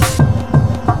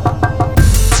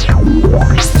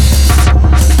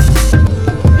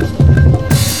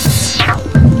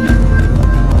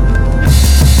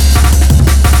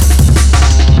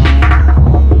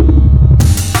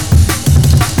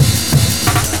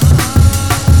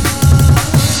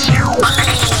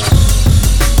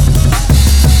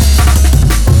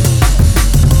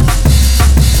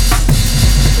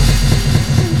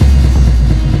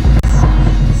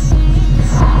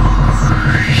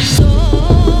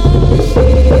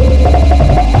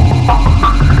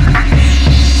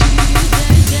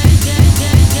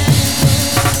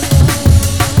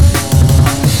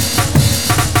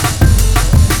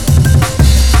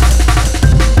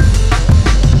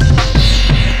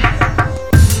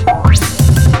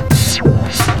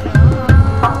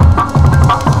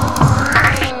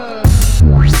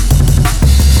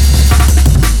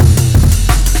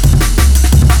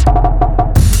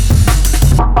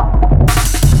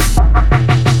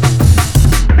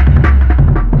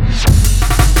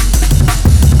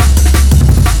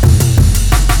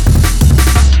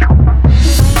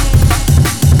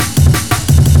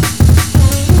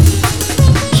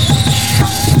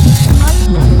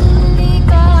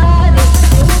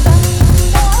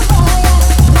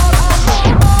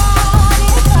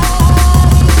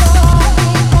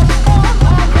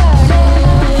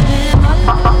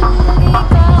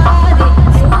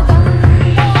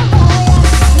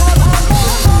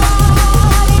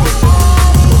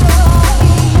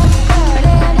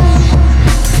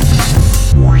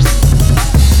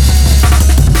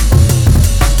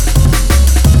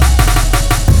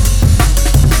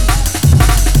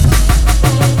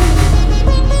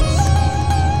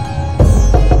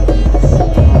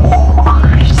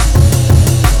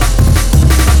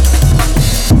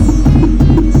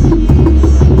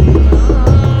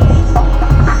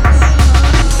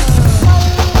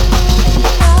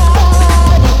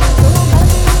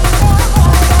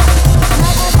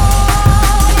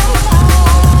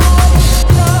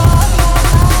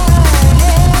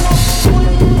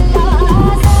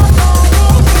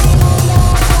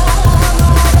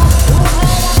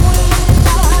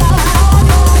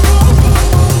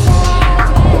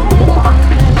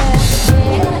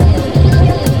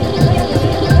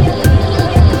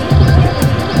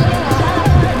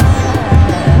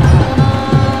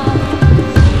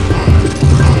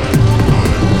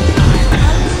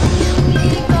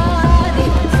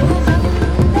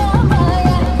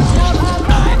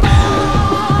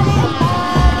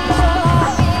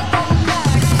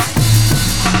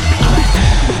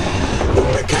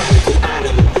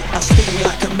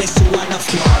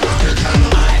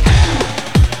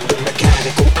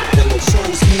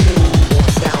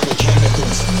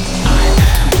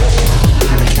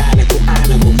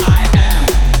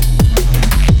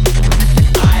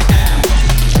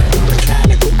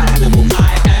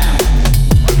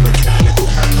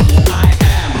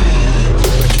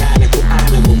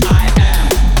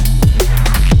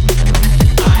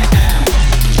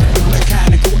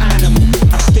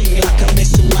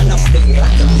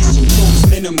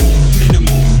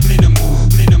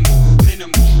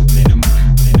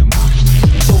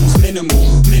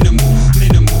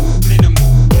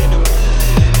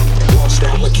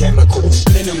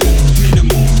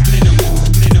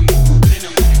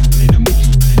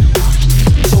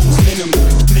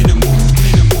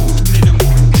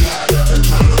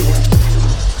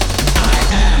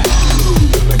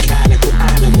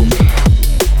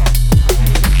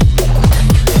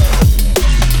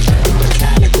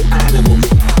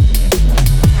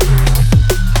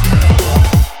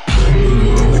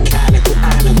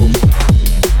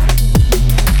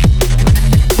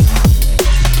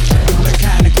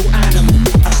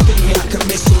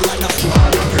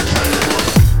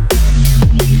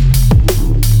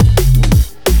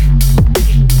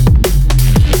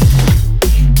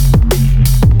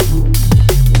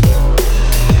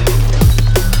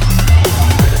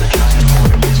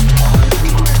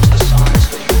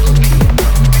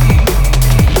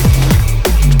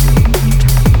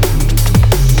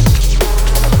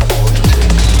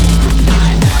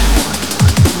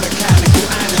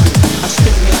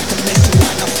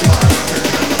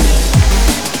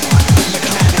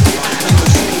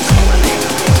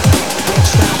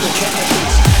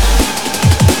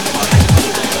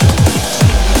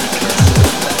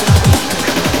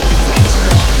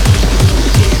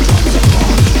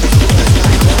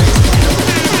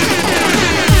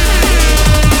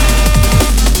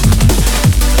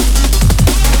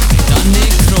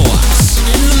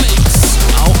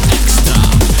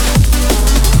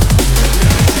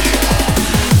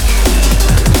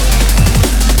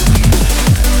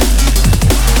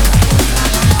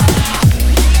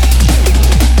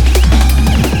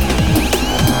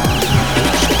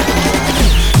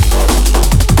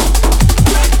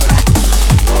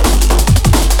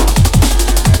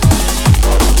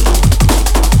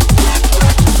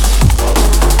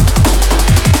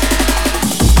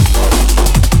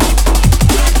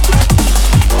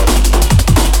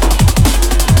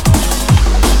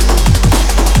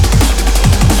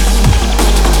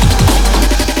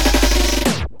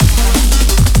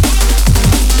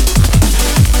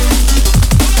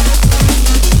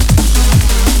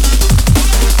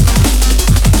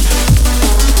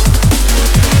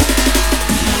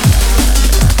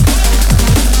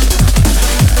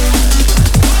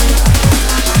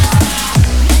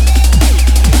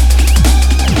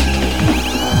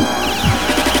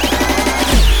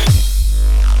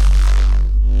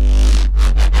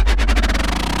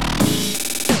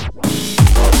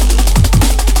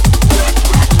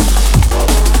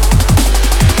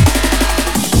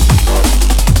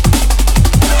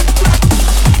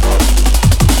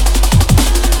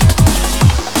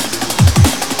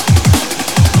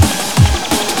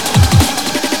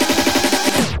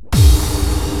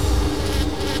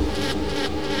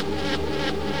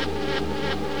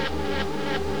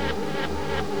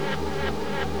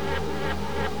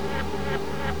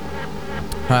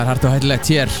 Það hart og hættulegt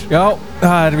hér. Já,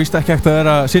 það víst ekki hægt að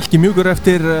vera silki mjúkur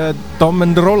eftir Dom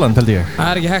and Roland, held ég.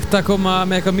 Það ekki hægt að koma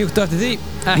með eitthvað mjúkt eftir því.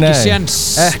 Ekki séns.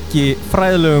 Ekki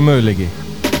fræðilegu mögulegi.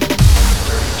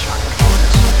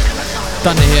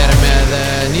 Danni hér með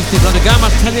nýtt í blandi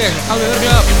gamalt, held ég, alveg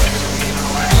örglega.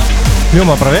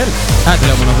 Hljóma bara vel. Þetta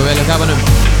hljóma nokkuð vel í kafanum.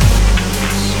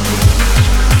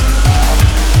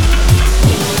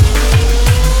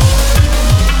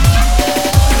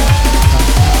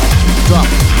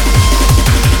 Drop.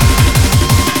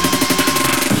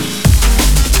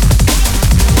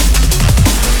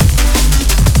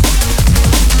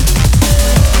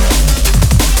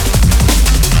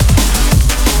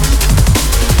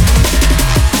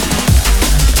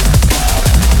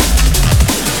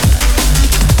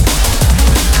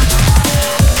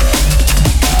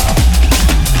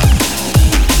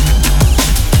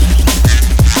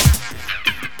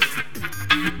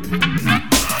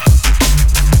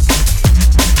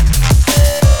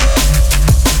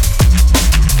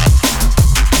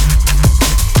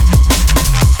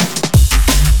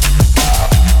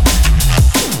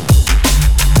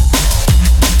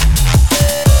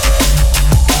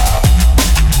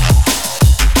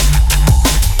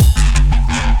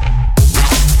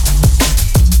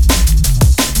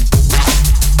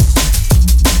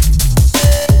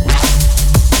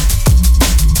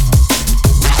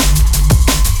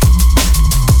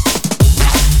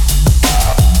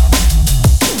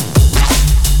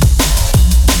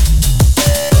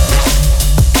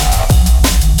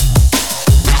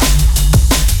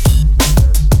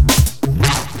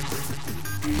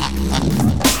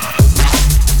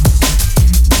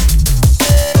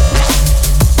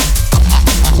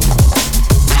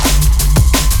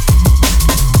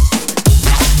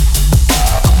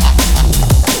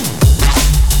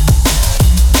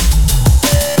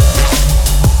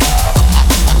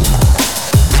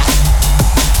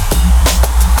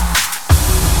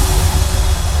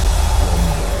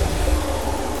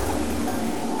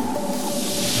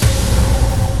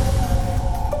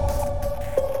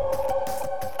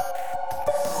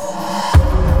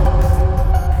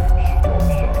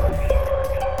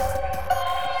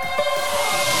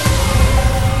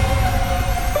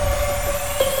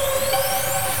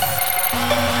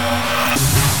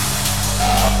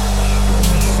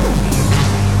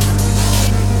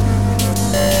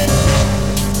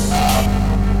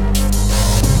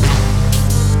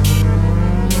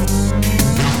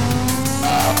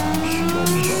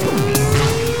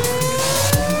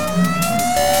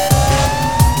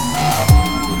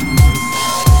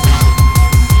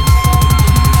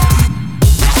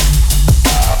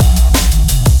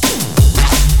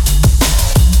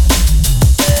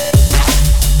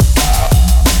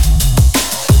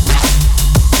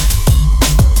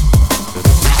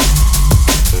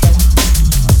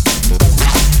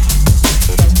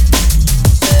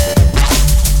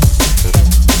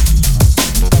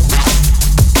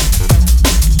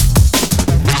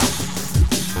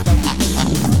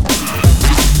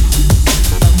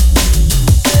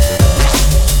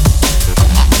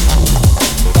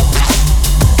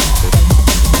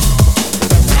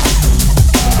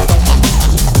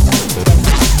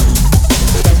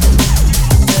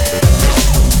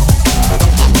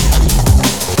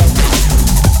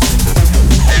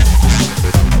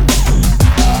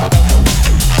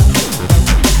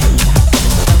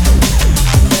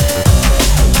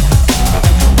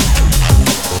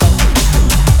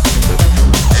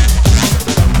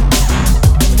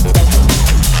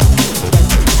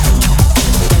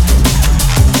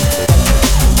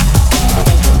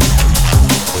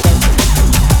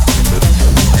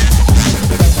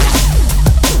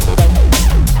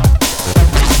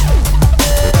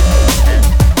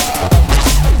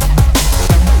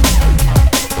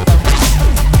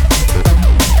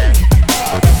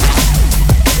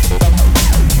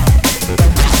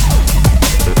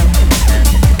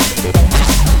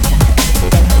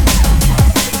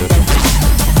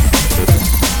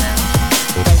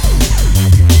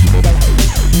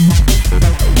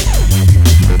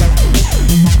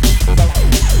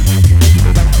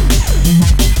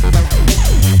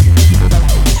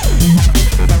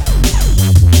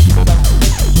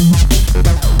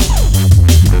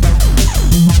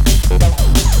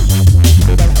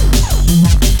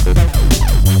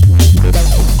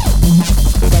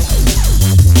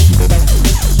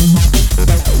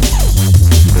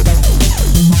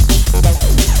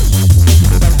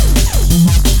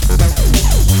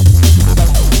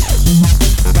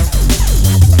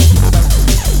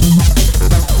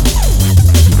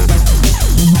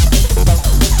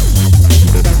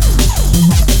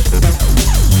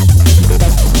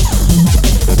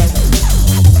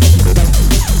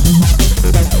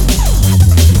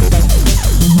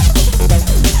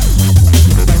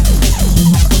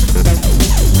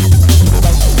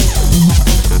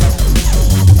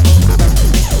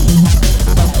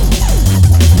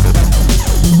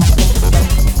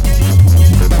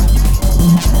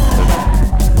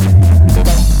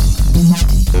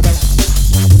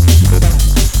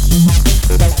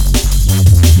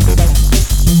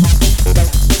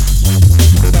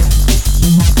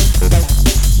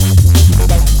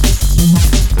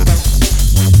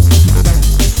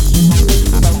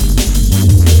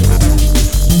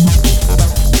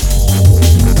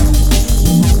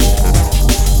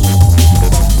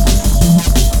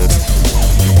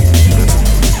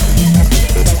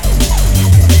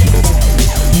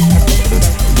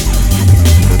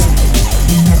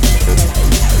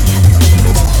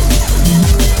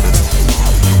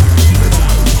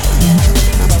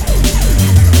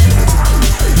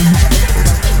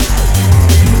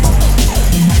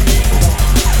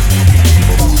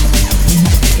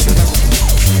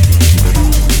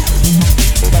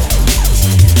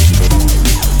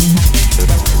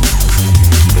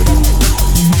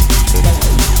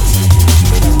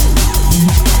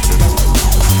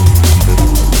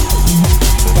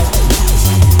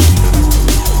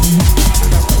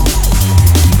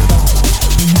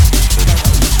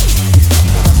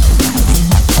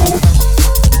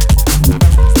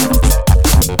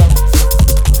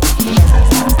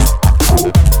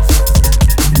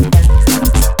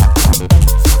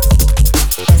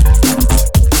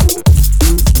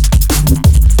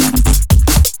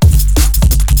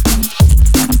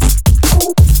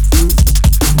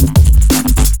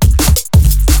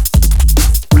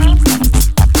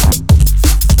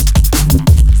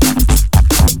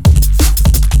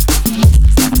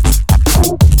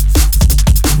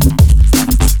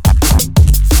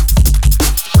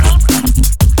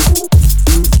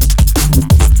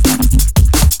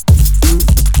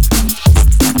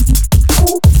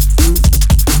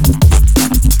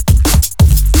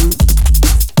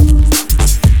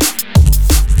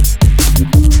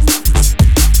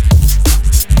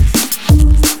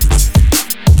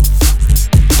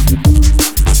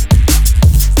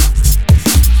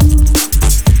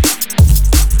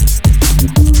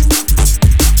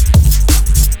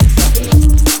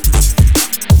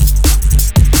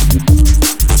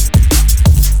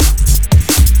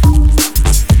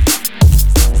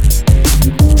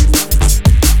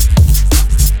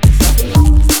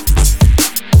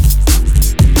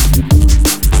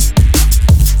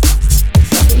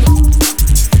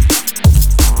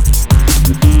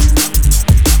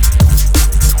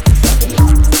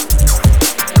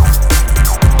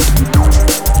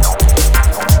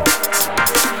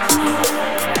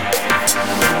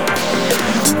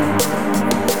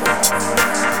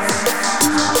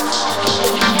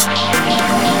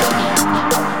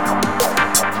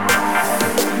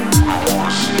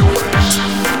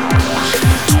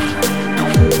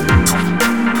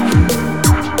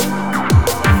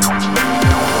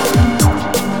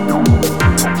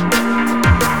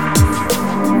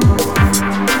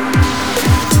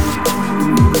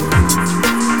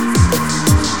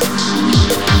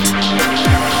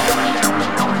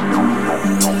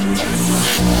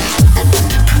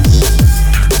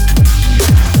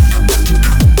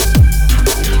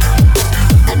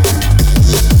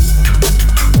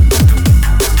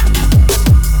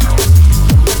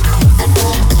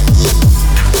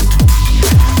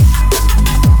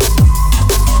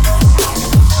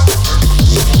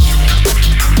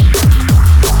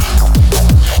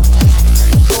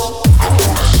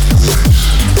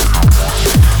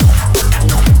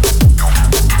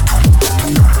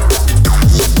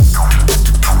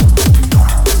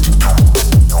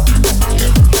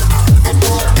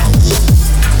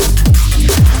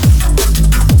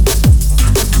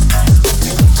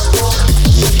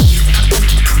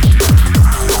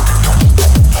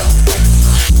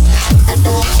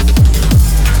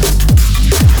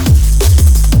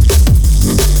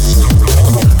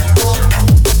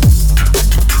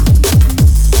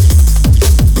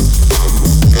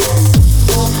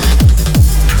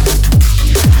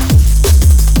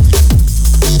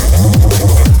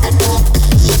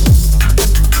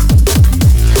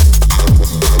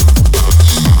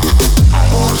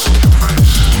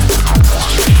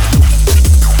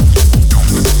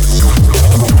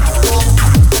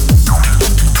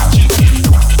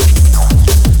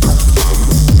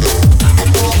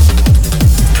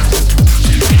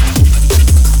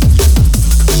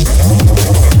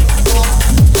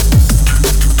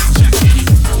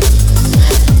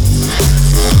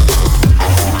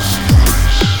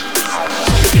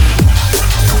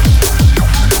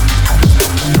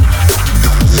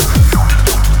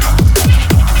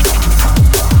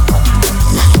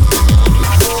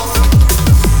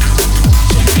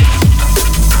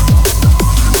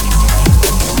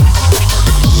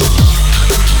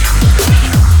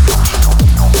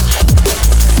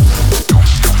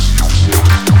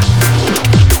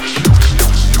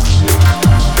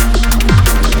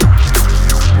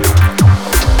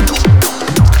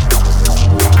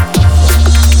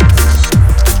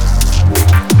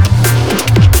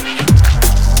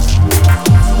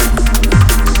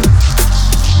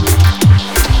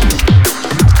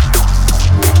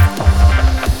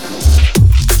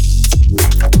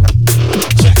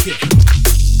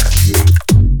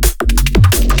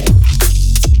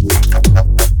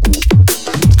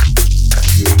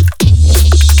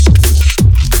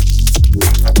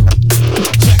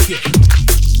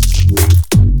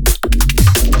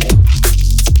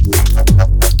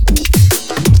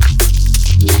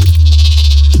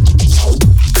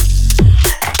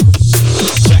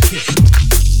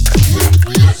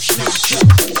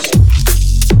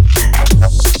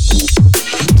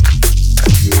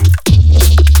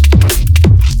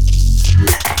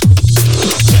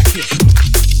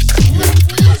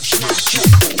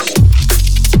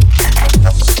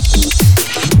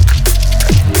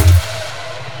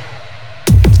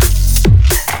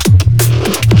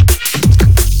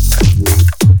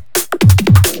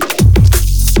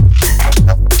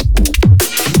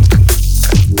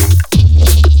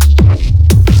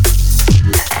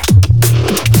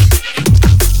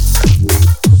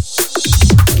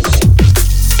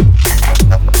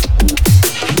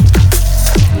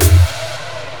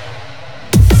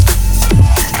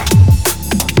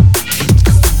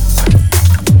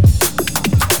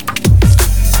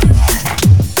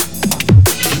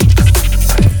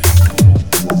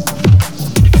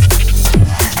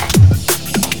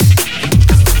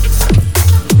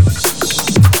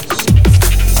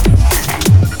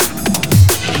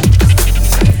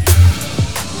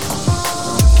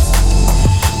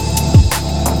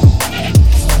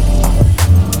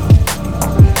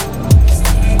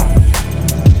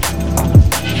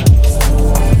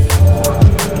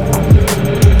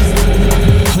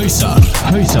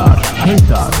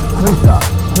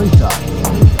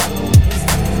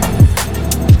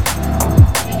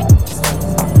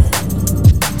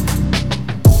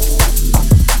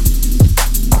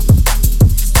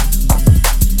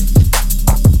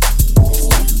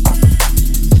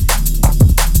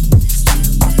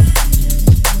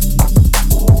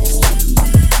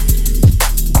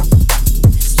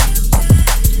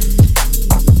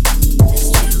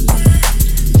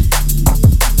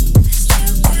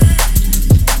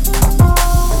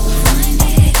 Find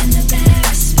it in the bag.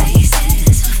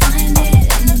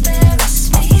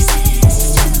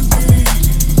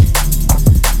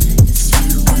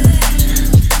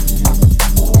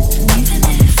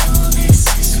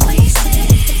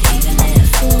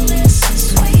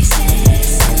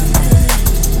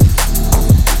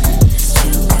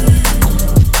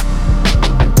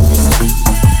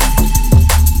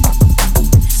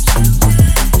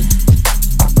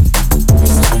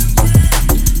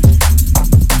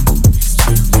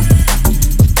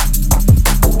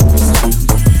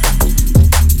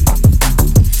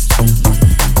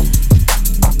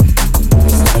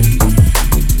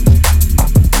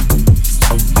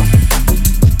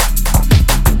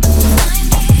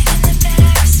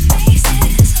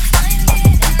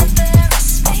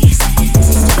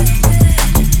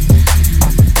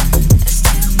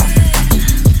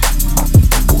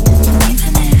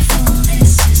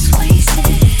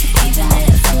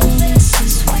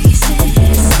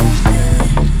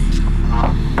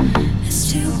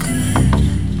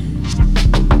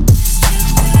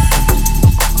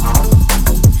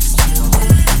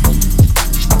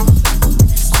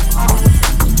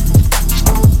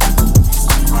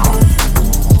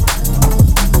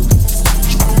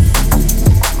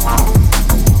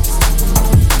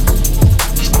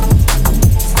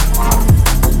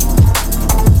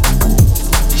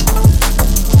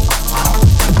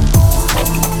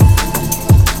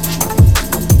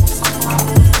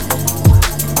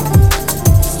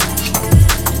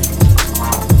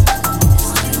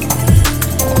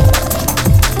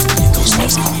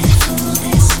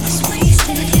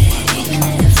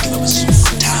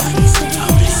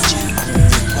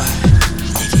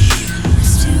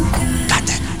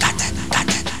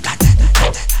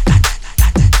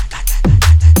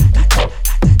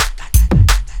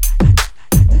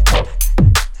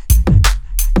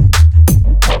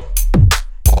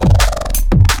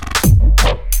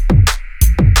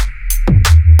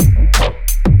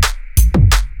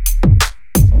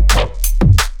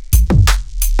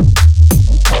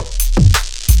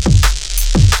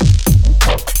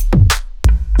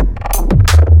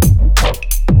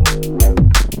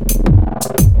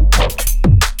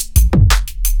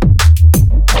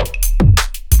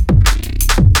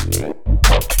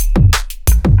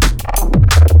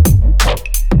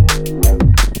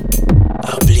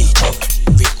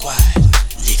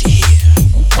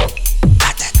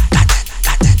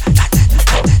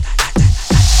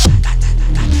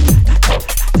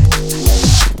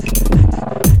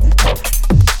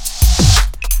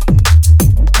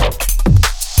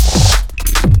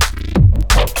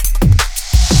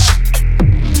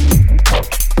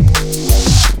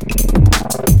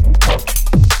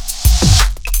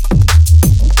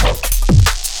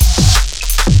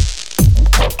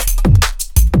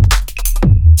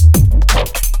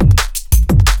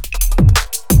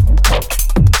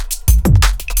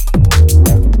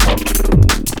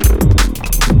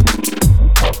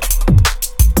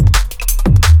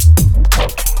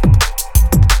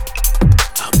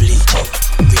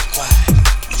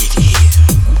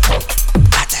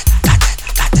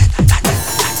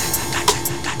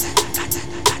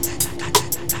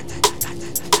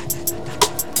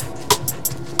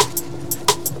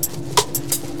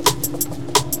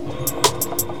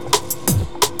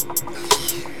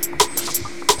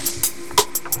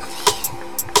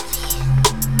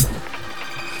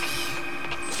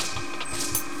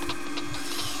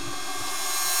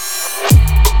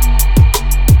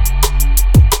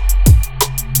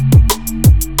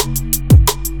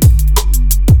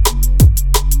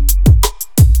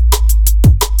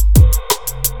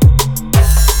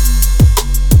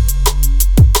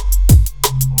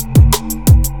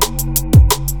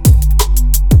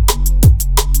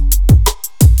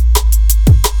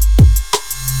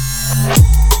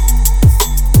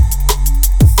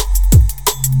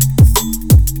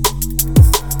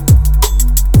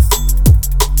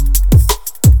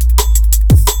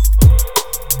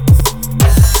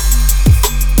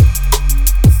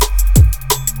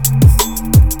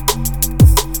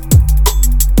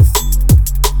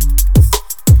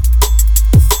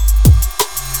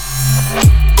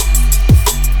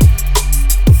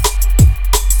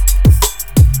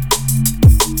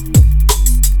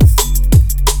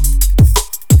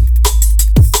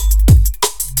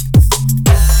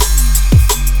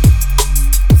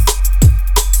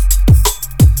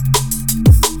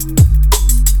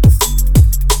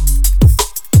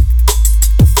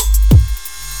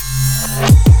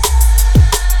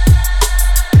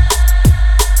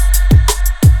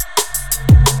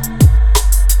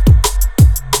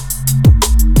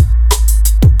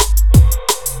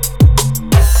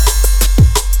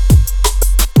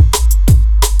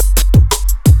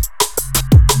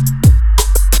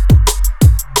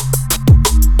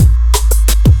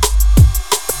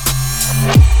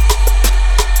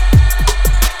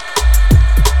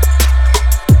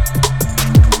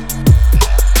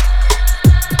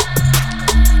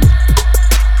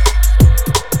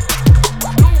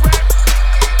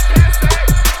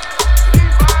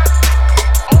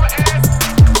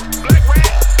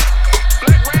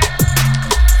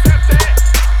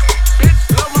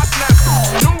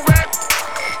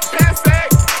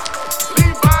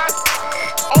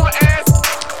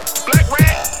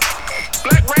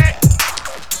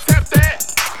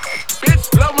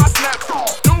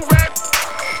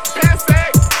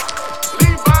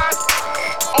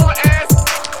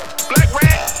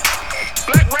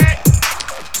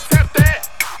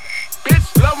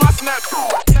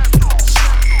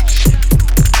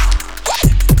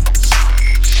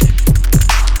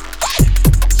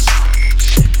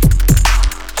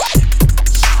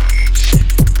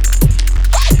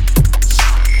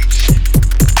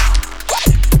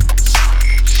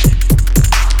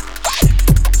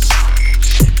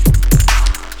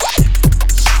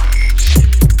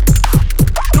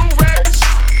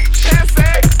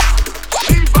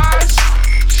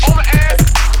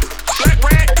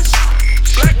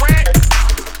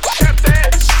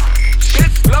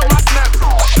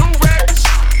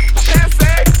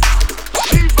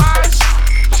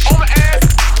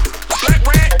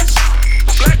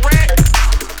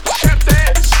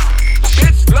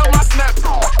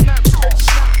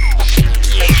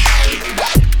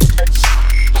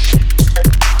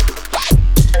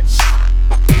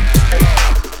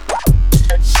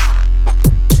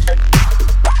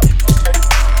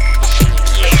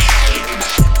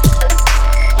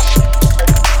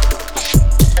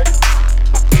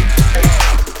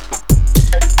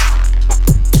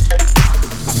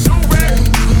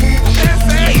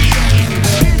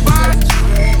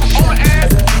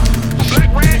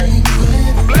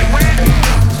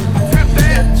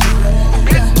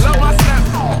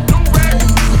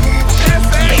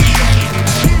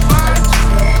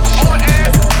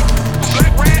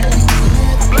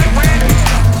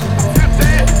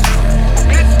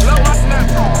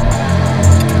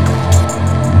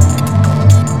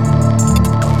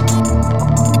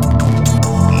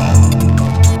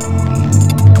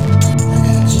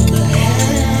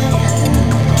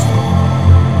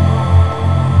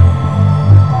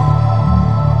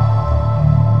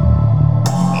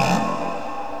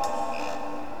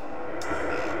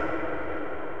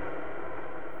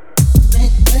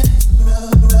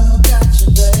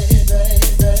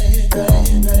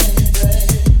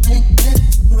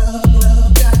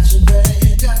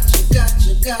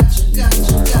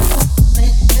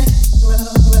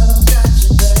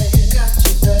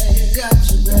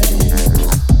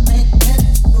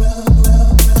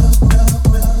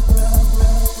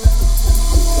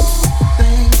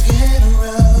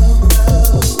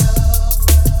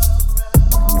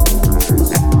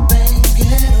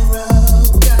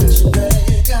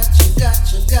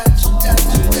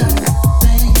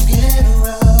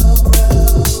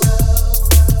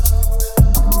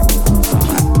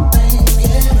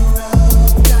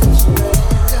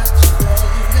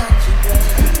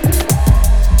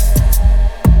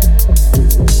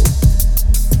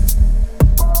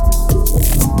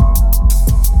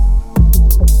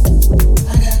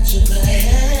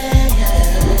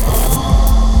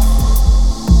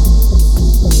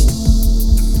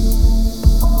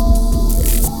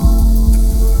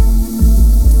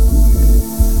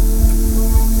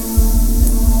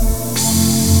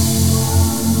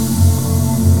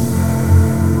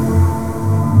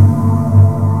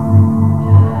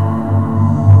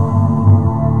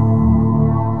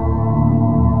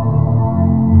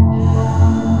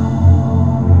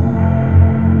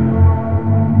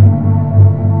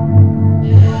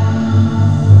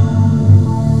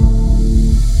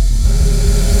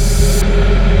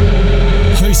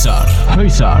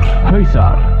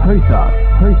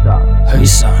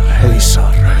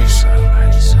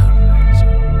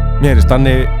 Mér er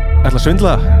Stanni ætla að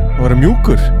svindla og vera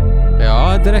mjúkur. Já,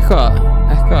 þetta er eitthvað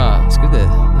skrítið,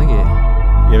 ekki?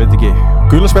 Ég veit ekki,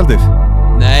 gula spjaldið.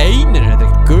 Nei, þetta er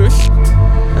ekkert gult.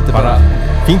 Þetta er Bara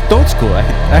fínt dót sko,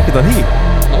 ekkert að því.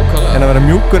 nákvæmlega. En að vera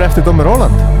mjúkur eftir Dómur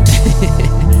Róland.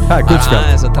 Það er gult spjald.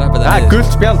 Aðeins að trappa þetta Það er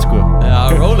gult spjald sko. Já,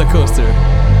 rollercoaster.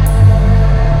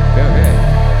 Ok.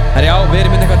 Herri, já, við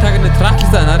erum eitthvað að taka hérna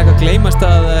tracklista en það er eitthvað að gleymast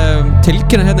að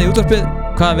tilkynna hérna í útvarpið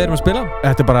hvað við erum að spila.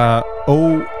 Þetta er bara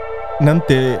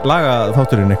ónefndi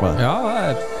lagaþátturinn eitthvað. Já,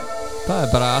 það er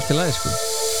bara allt í lagi, sko.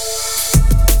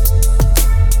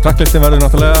 Tracklistin verður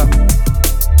náttúrulega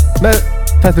með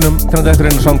þættinum Trend eftir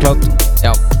einu SoundCloud.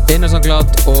 Já, eina SoundCloud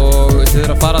og þið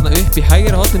þurfum að fara þarna upp í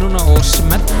hægri horni núna og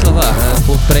smetla það. Það er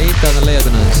búið að breyta þarna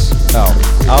leiðatuna þess. Já,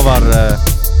 það var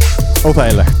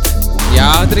óþægilegt. Já,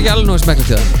 þetta er ekki alveg nógu smekklegt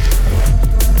í það.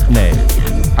 Nei.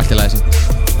 Allt í lagi sem.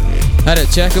 Herri,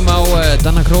 tjekkum á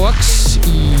Danna Kroax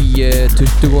í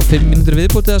 25 mínútur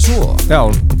viðbótið eða svo. Já,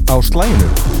 á slæginu.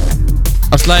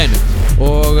 Á slæginu.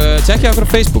 Og tjekkja okkur á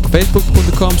Facebook,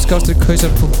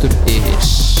 facebook.com/hausar.is.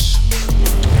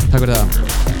 Takk fyrir það.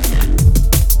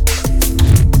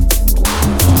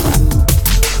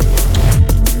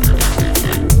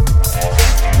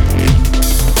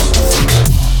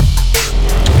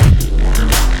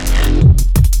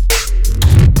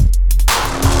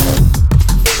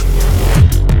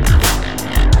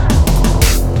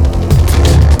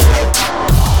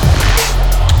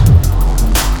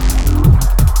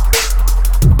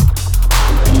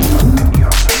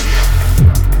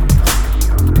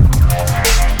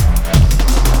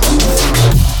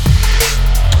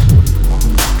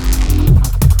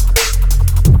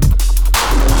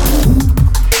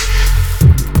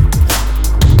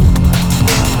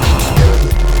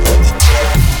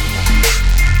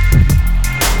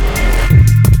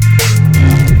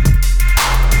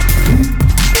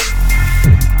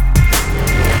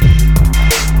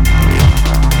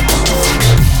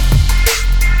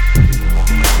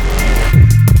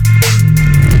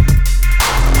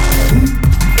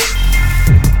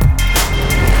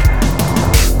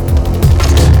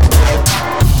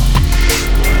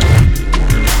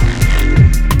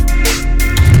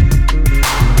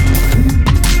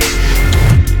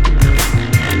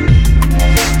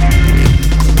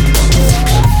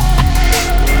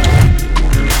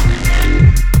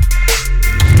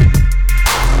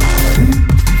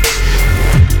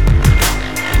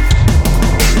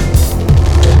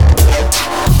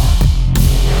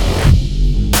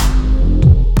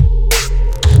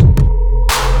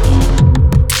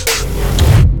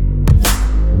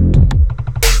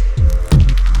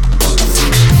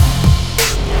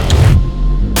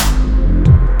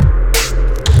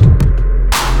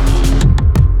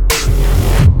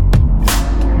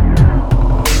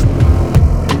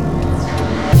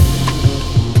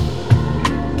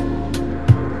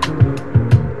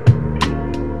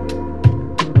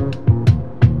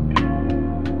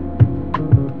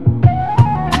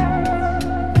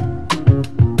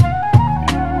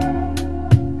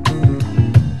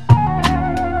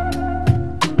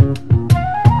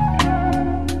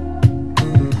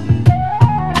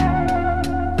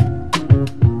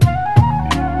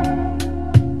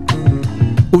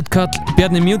 Útkall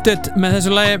Bjarni Muted með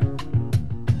þessu lagi.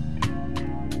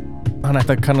 Hann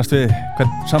ætti að kannast við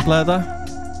hvern samplaði þetta.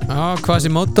 Já,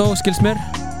 Quasimodo skils mér.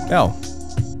 Já.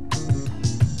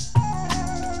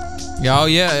 Já,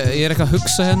 ég er eitthvað að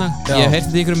hugsa hérna. Já. Ég hef heyrt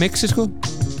þetta í einhverju mixi, sko.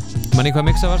 Manni hvað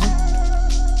mixa var það?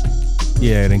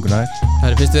 Ég er engu nær. Það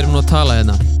er fyrst við erum nú að tala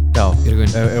hérna. Já. Ef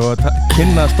að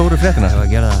kynna stóru fréttina. Ef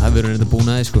að gera það, það verður þetta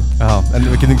búin aðeins, sko. Já, en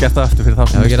við getum gert það aftur fyrir þá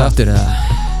sem Já, við getum aftur, eða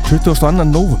 22.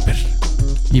 nóvember.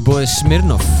 Ég bóði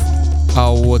Smirnoff á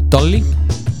Dolly.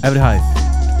 Efri hæð.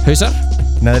 Hausar.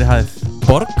 Neðri hæð.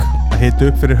 Borg. Að hita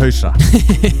upp fyrir hausa.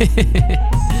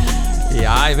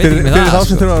 Já, ég veit ekki með það. Fyrir þá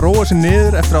sem þurfa að róa sér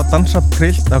niður eftir að dansa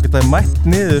krillt, þá geta þið mætt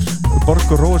niður Borg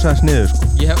og róa sér aðeins niður, sko.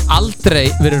 Ég hef aldrei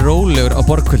verið rólegur á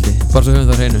borgkvöldi, bara svo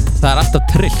höfum það á hreinu. Það er alltaf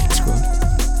trillt, sko.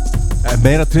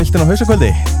 Meira trillt en á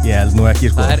hausakvöldi? Ég held nú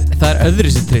ekki, sko. Það er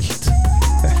öðru sér trillt.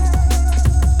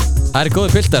 Það eru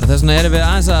góði piltar, þess vegna erum við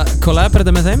aðeins að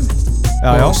kollaborata með þeim.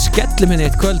 Já. Og skellum henni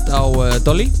eitt kvöld á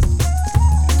Dolly.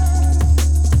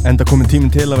 Enda komin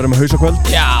tíminn til að vera með hausakvöld.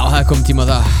 Já, það er komin tíma á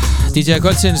það. DJ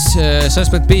kvöldsins,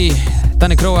 Suspect B,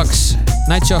 Danny Kroax,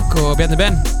 Nightshock og Bjarni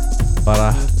Ben.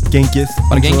 Bara gengið.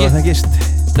 Bara gengið. Eins og það þekkist.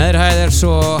 Neðri hæð er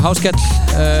svo Háskell,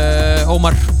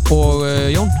 Ómar og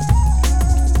Jón.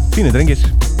 Fínir drengir.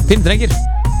 Fínir drengir,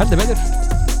 heldur betur.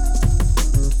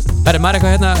 Það er maður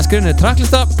eitthvað hérna að skrifa niður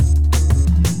tracklista.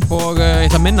 og ég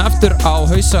ætla að minna aftur á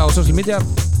Hausa á social media.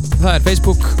 Það er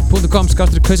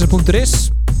facebook.com/hausar.is,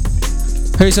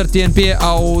 hausar.dnb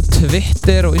á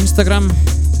Twitter og Instagram.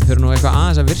 Við þurfum nú eitthvað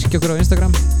aðeins að virka okkur á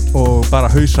Instagram. Og bara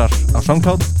hausar á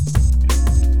SoundCloud.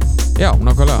 Já,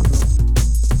 nákvæmlega.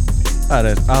 Það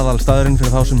er aðal staðurinn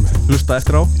fyrir þá sem hlusta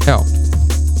eftir á. Já.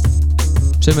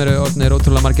 Sem eru orðnir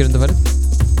ótrúlega margir undanfærið.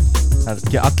 Það er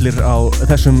ekki allir á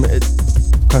þessum,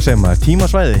 hvað segir maður,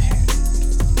 tímasvæði?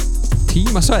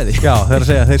 Tímasvæði? Já, það er að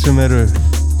segja þeir sem eru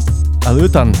að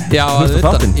utan hlusta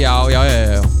þáttinn. Já.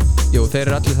 Jú, þeir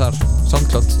eru allir þar.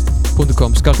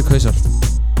 soundcloud.com/hausar.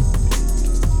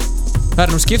 Það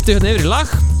er nú skiptið hérna yfir í lag.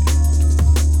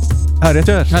 Það er rétt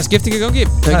hjá þér. Það er skipting í gangi.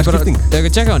 Það er skipting. Það er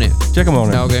ekki að checka á henni. Checka á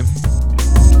henni. Já, ok.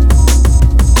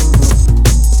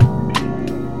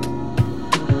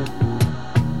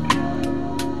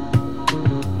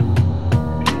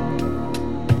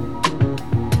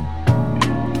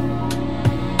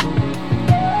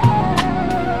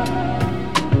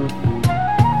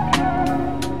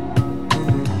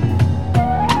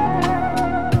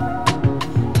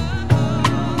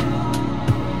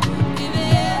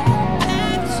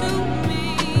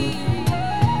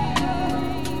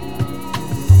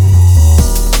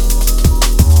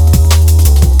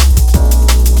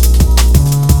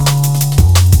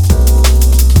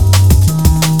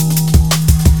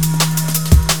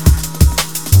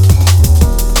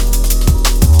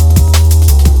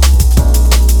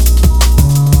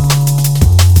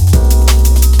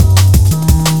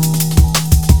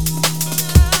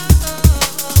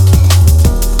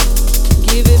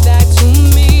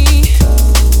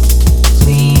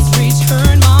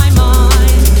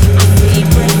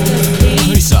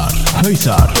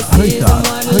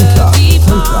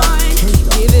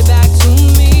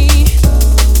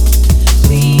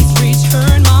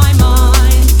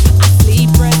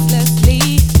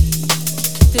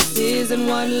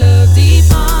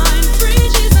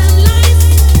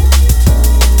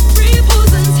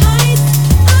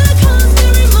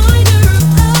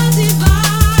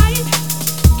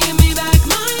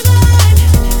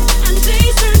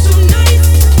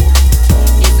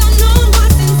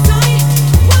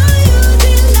 Why you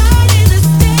delight in a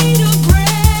state of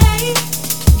grace?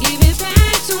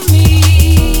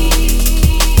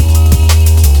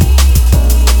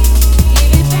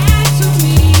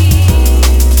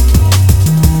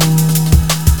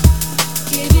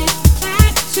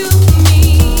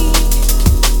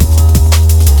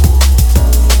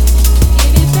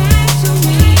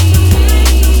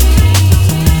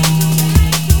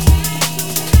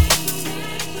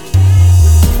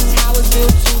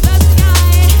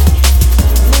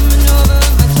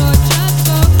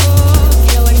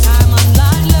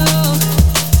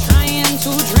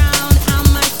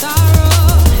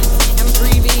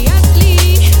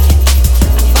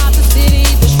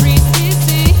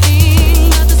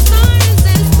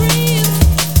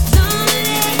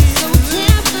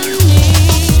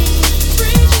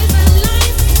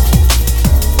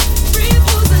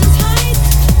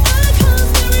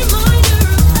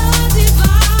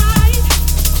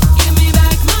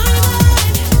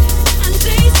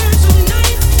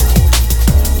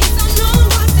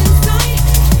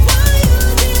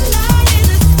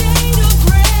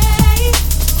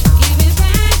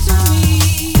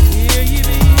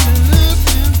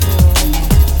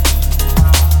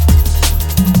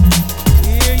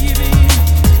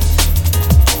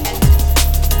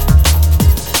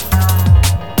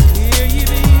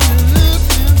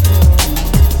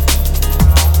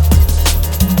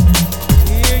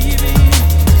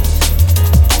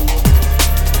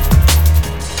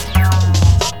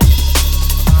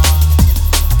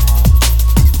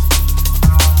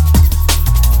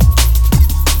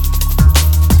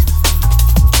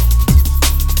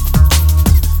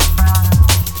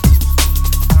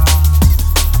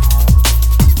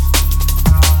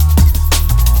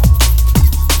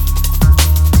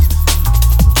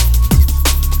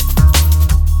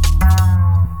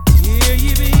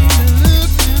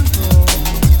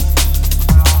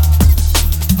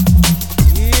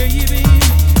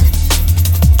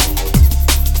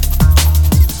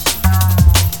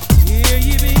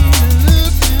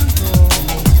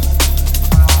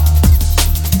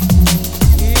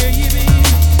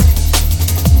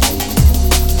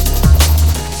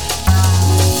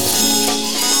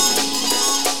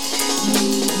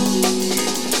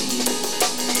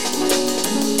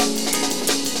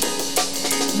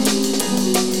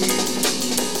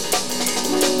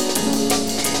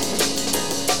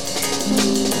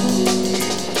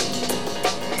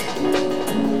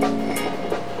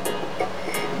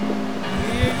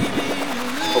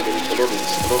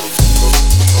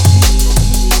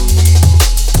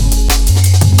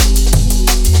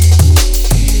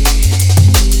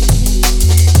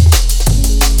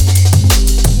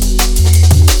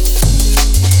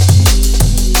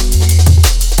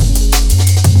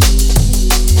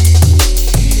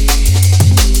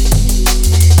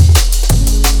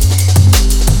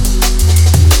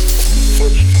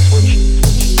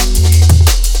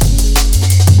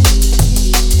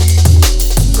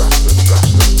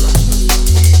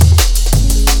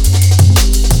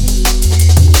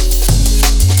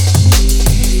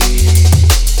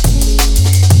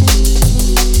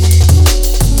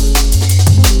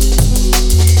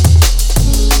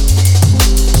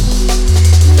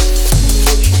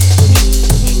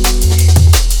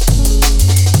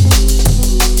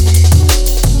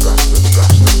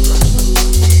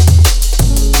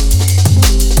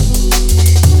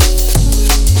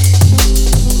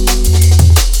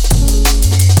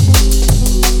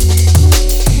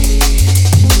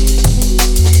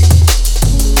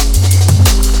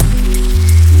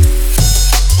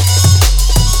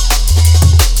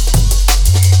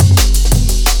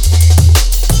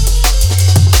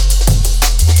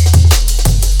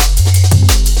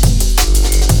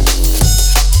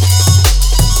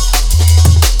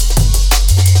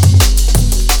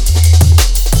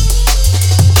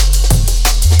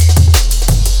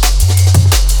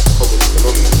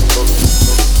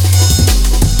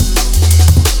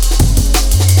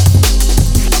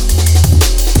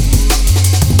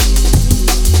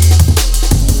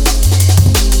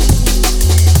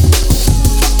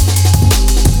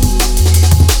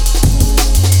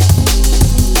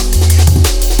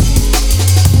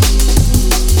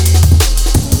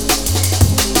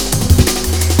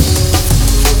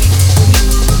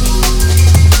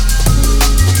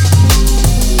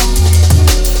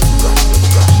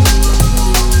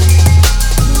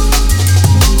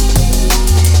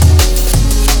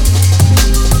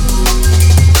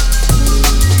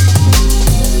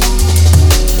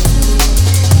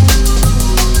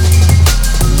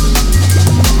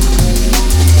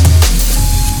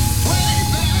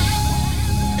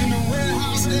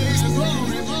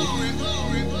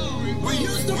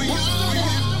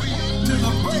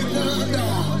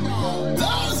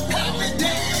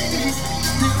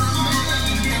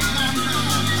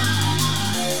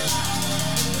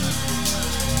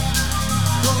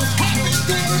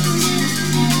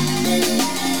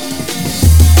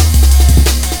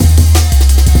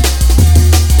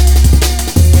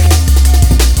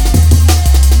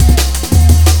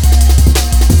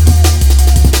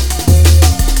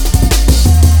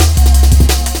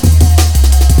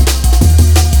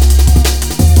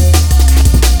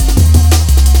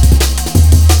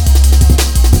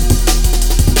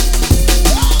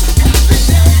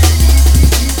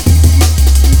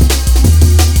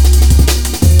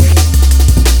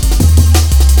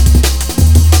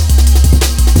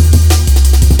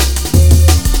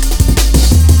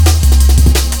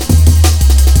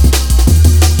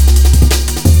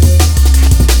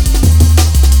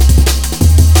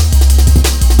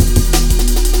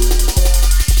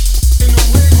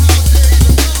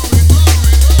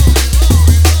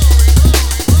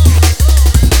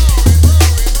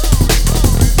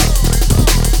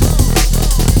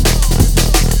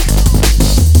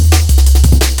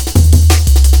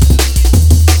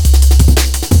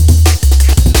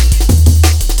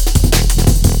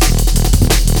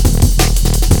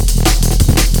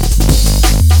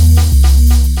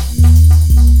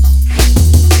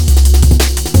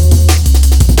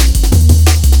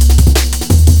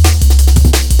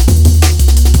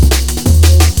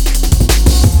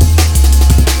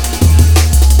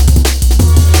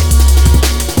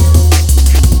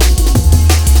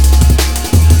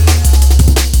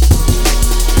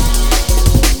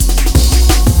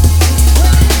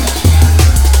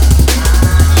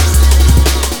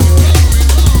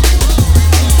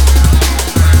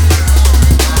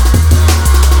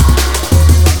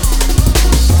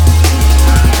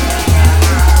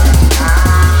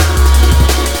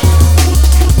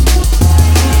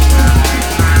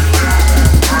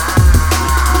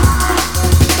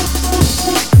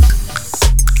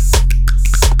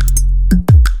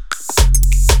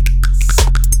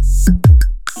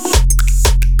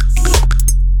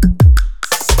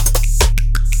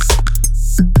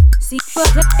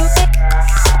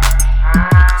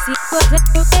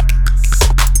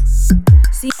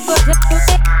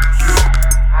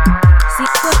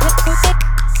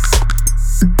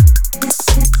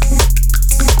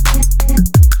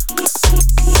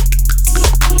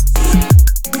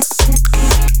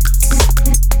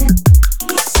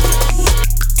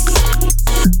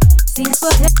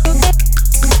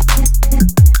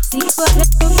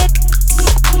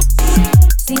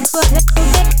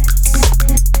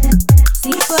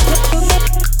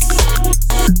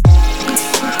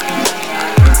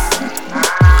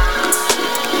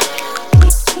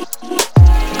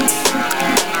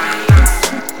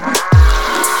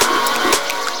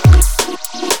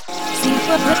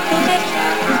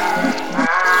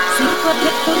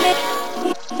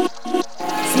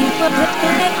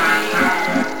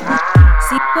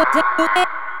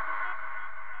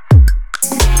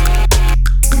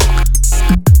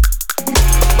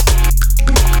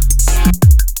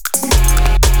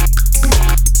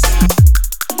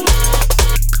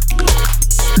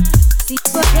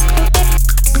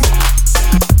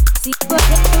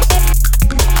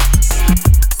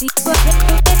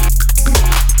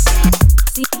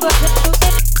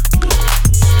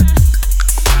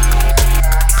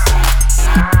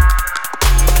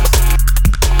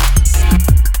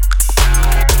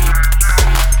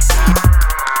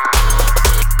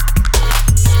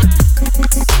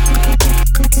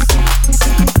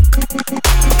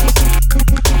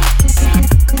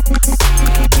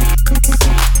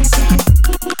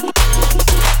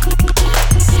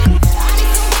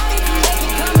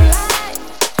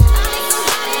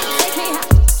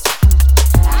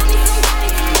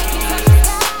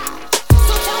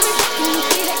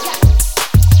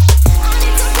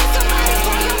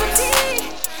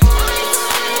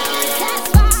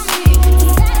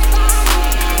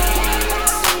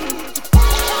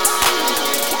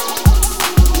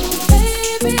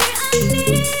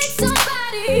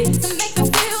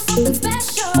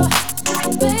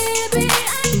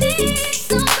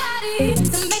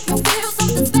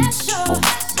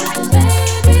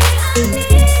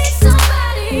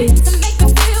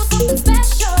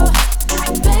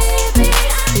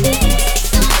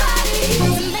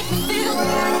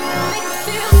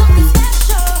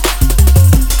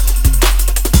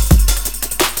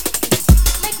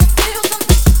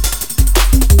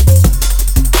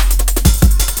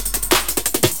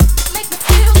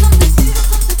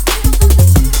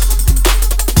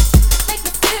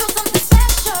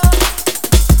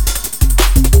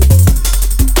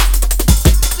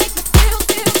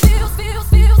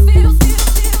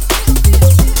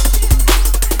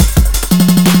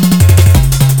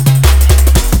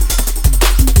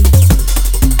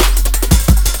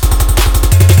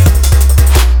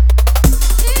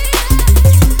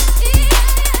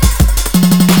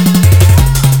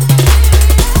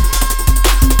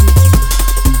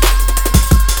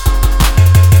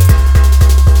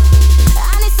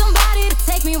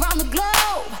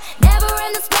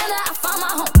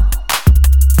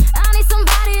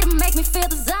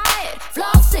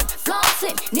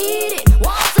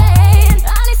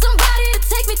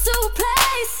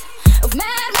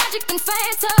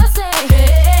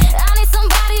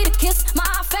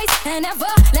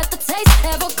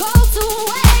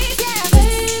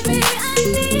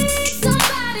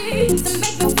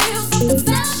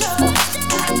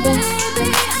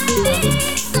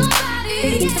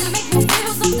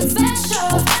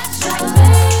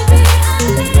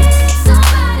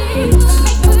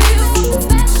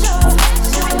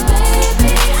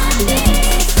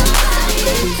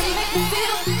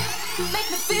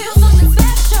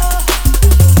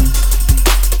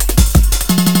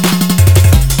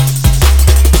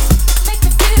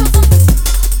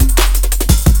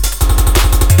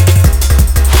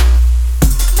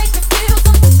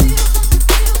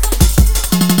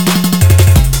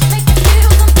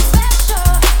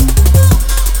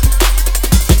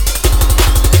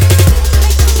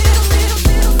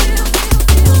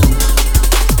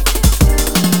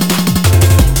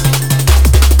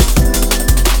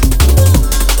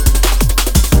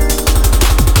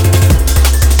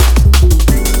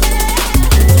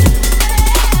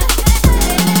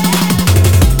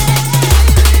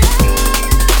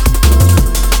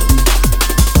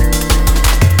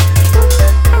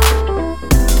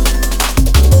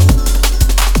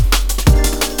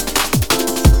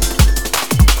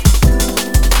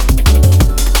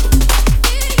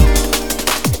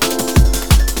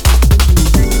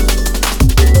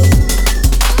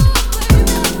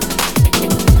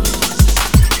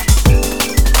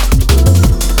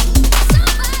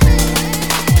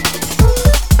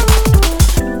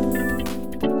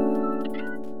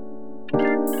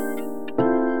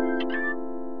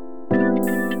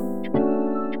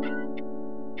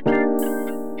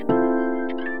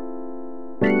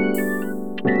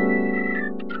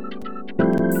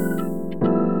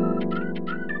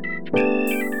 Danny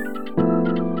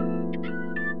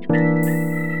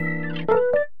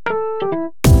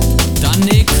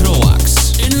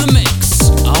Croax in the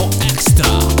mix á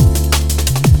Extra.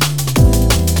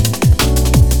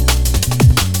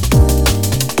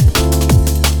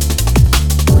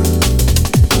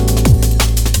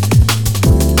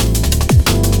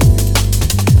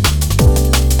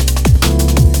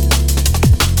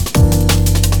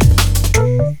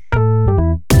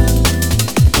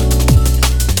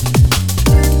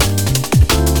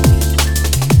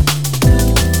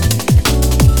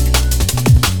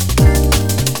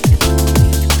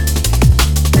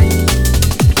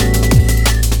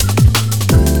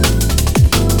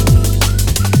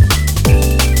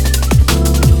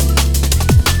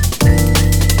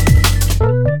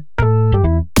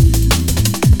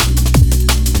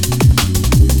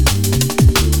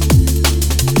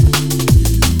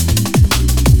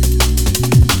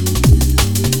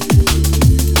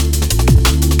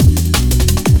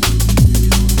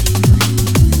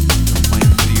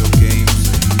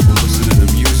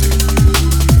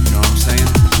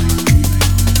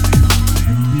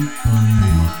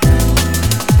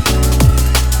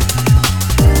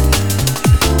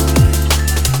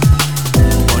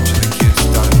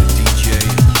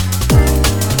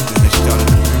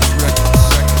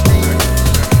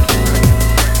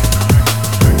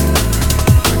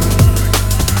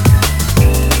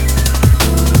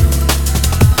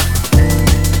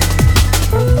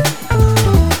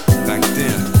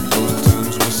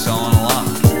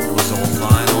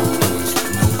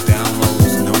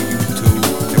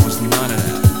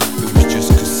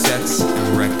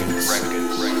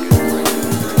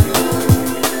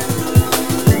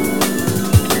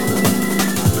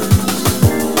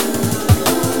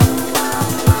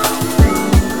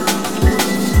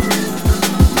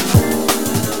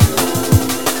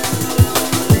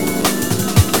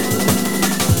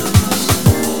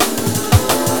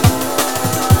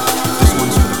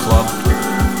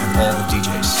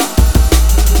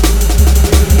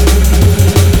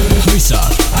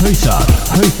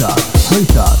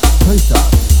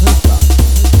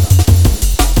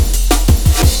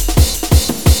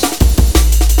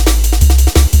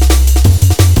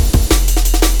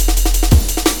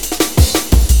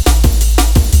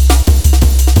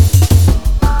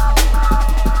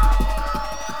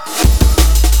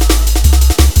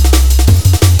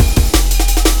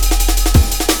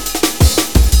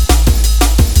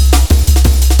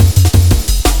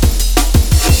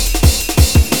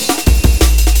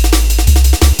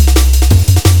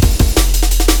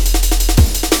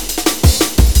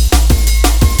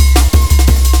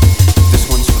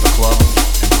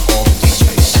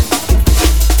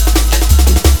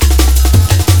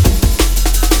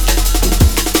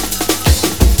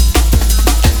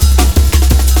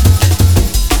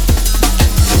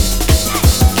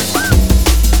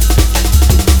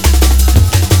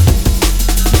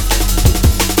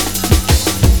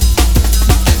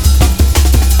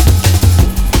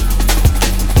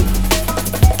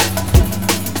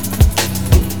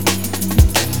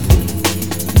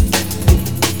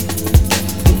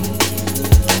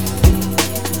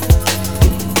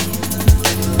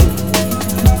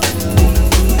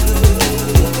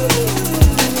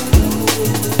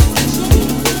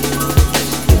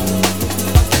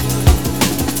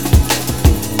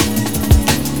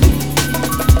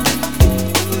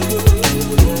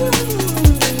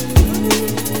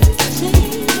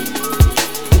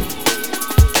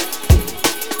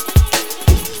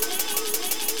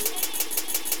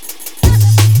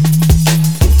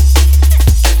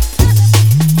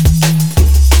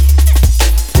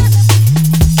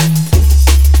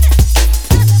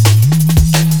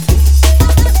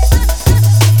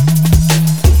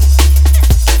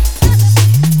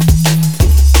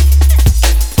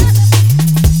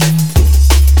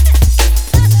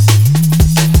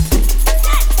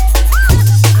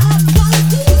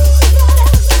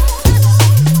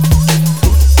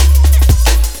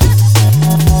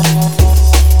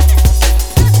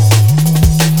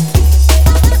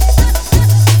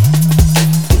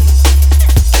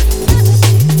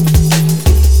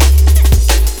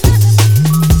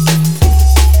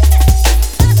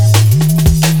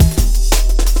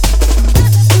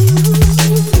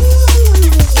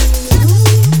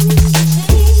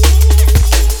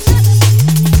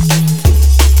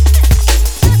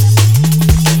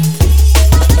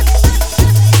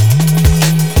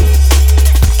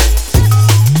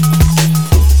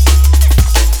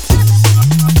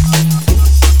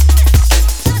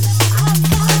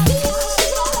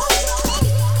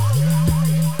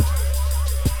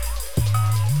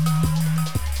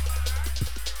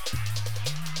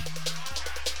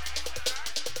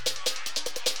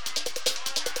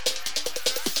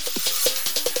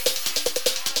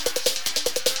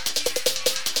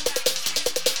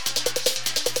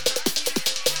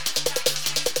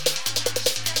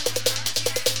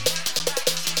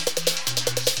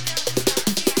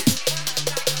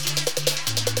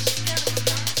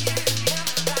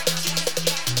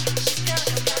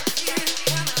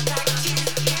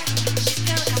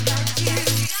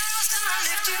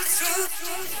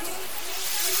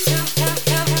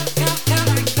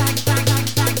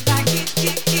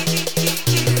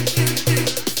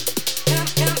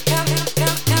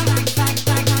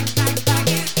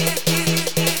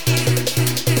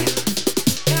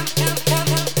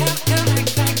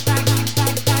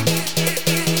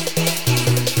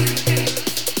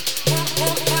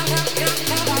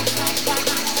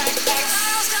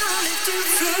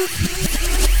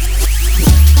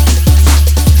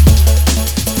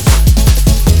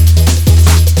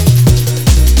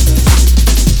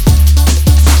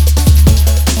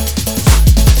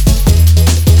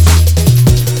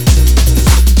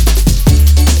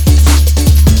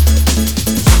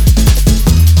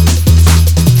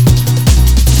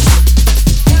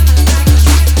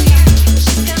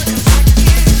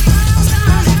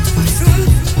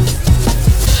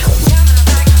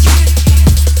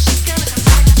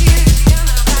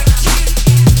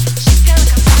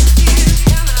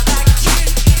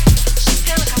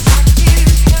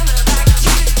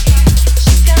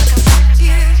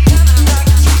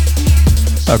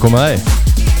 Það er komið að því.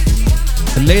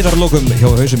 Leiðarlokum hjá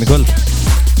hausum í kvöld.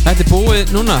 Þetta er búið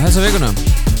núna, þessa vikuna.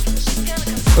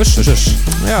 Uss.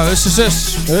 Já, uss.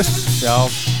 Já.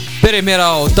 Byrjum mér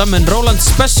á Dumb & Roland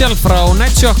Special frá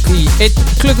Nightshock í 1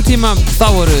 klukkutíma.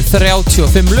 Það voru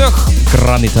 35 lög.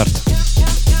 Granítart.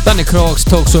 Danny Crocs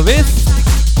tók svo við.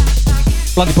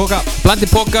 Blandi póka.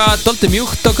 Dálítið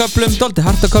mjúkt á köflum, dálítið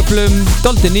hart á köflum,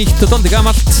 dálítið nýtt og dálítið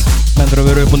gamalt. Menn þurfa að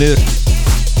vera upp og niður.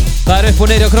 Það er upp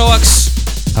og niður á Croax.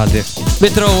 Haldi.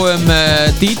 Við dróum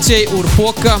DJ úr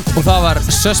póka og það var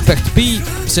Suspect B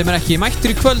sem er ekki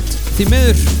mættur í kvöld. Því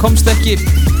miður komst ekki.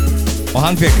 Og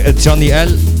hann fekk Johnny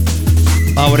L.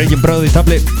 Það var engin bröð í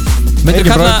tabli.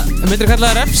 Myndirðu kalla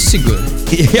það refsingu?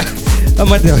 Já, það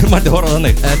mætti horfa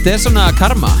þannig. Þetta er svona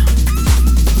karma.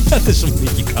 Þetta er svo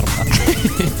mikið karma.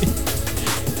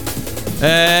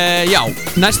 Já,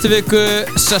 næstu viku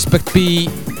Suspect B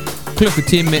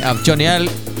klukkutími af Johnny L.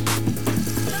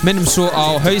 Minnum svo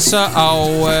á hausa á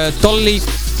Dolly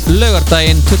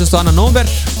laugardaginn 22. nóvember.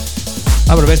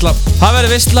 Það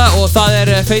verður veisla og það er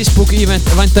Facebook event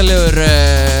væntanlegur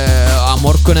á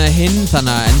morgun eða hinn, þannig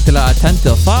að endilega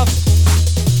attendið á það.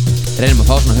 Reynum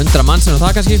að fá svona 100 manns og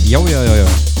það kannski. Já.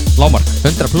 Lámark.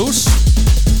 100 plus.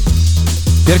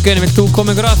 Björgvin, vilt þú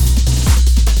koma ykkur að?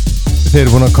 Þeir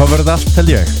eru búin að cover þetta allt, held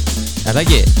ég. Er það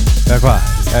ekki? Eða hvað?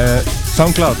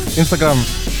 Soundcloud, Instagram,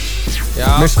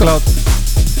 Já. Mixcloud.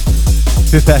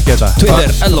 Þurfti ekki þetta.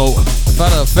 Twitter, hello.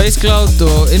 Farað á Facecloud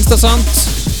og Instasound.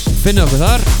 Finnum okkur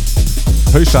þar.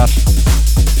 Hausar.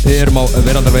 Við erum á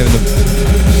verandarveifinum.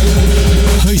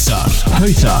 Hausar.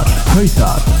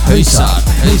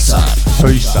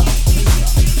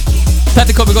 Þetta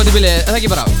er komið gott í bili, er það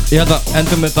ekki bara? Ég held að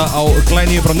endum þetta á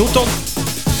glænýju frá Newton.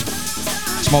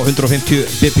 Smá 150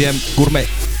 BPM gourmet.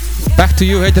 Back to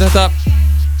You heitir þetta.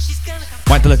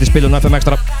 Væntalegt í spilun FM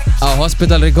Extra. Á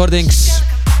Hospital Recordings.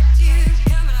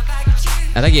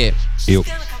 Er það ekki? Jú.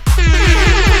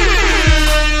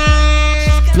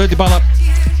 Flöyti bana.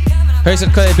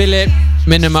 Hausar kveði í bili.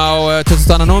 Minnum á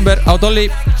 22. nóvember á Dolly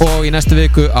og í næstu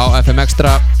viku á FM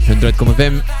Extra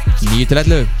 101.5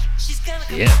 9-11.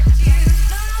 Yeah.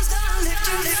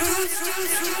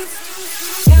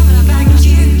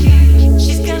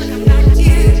 She's gonna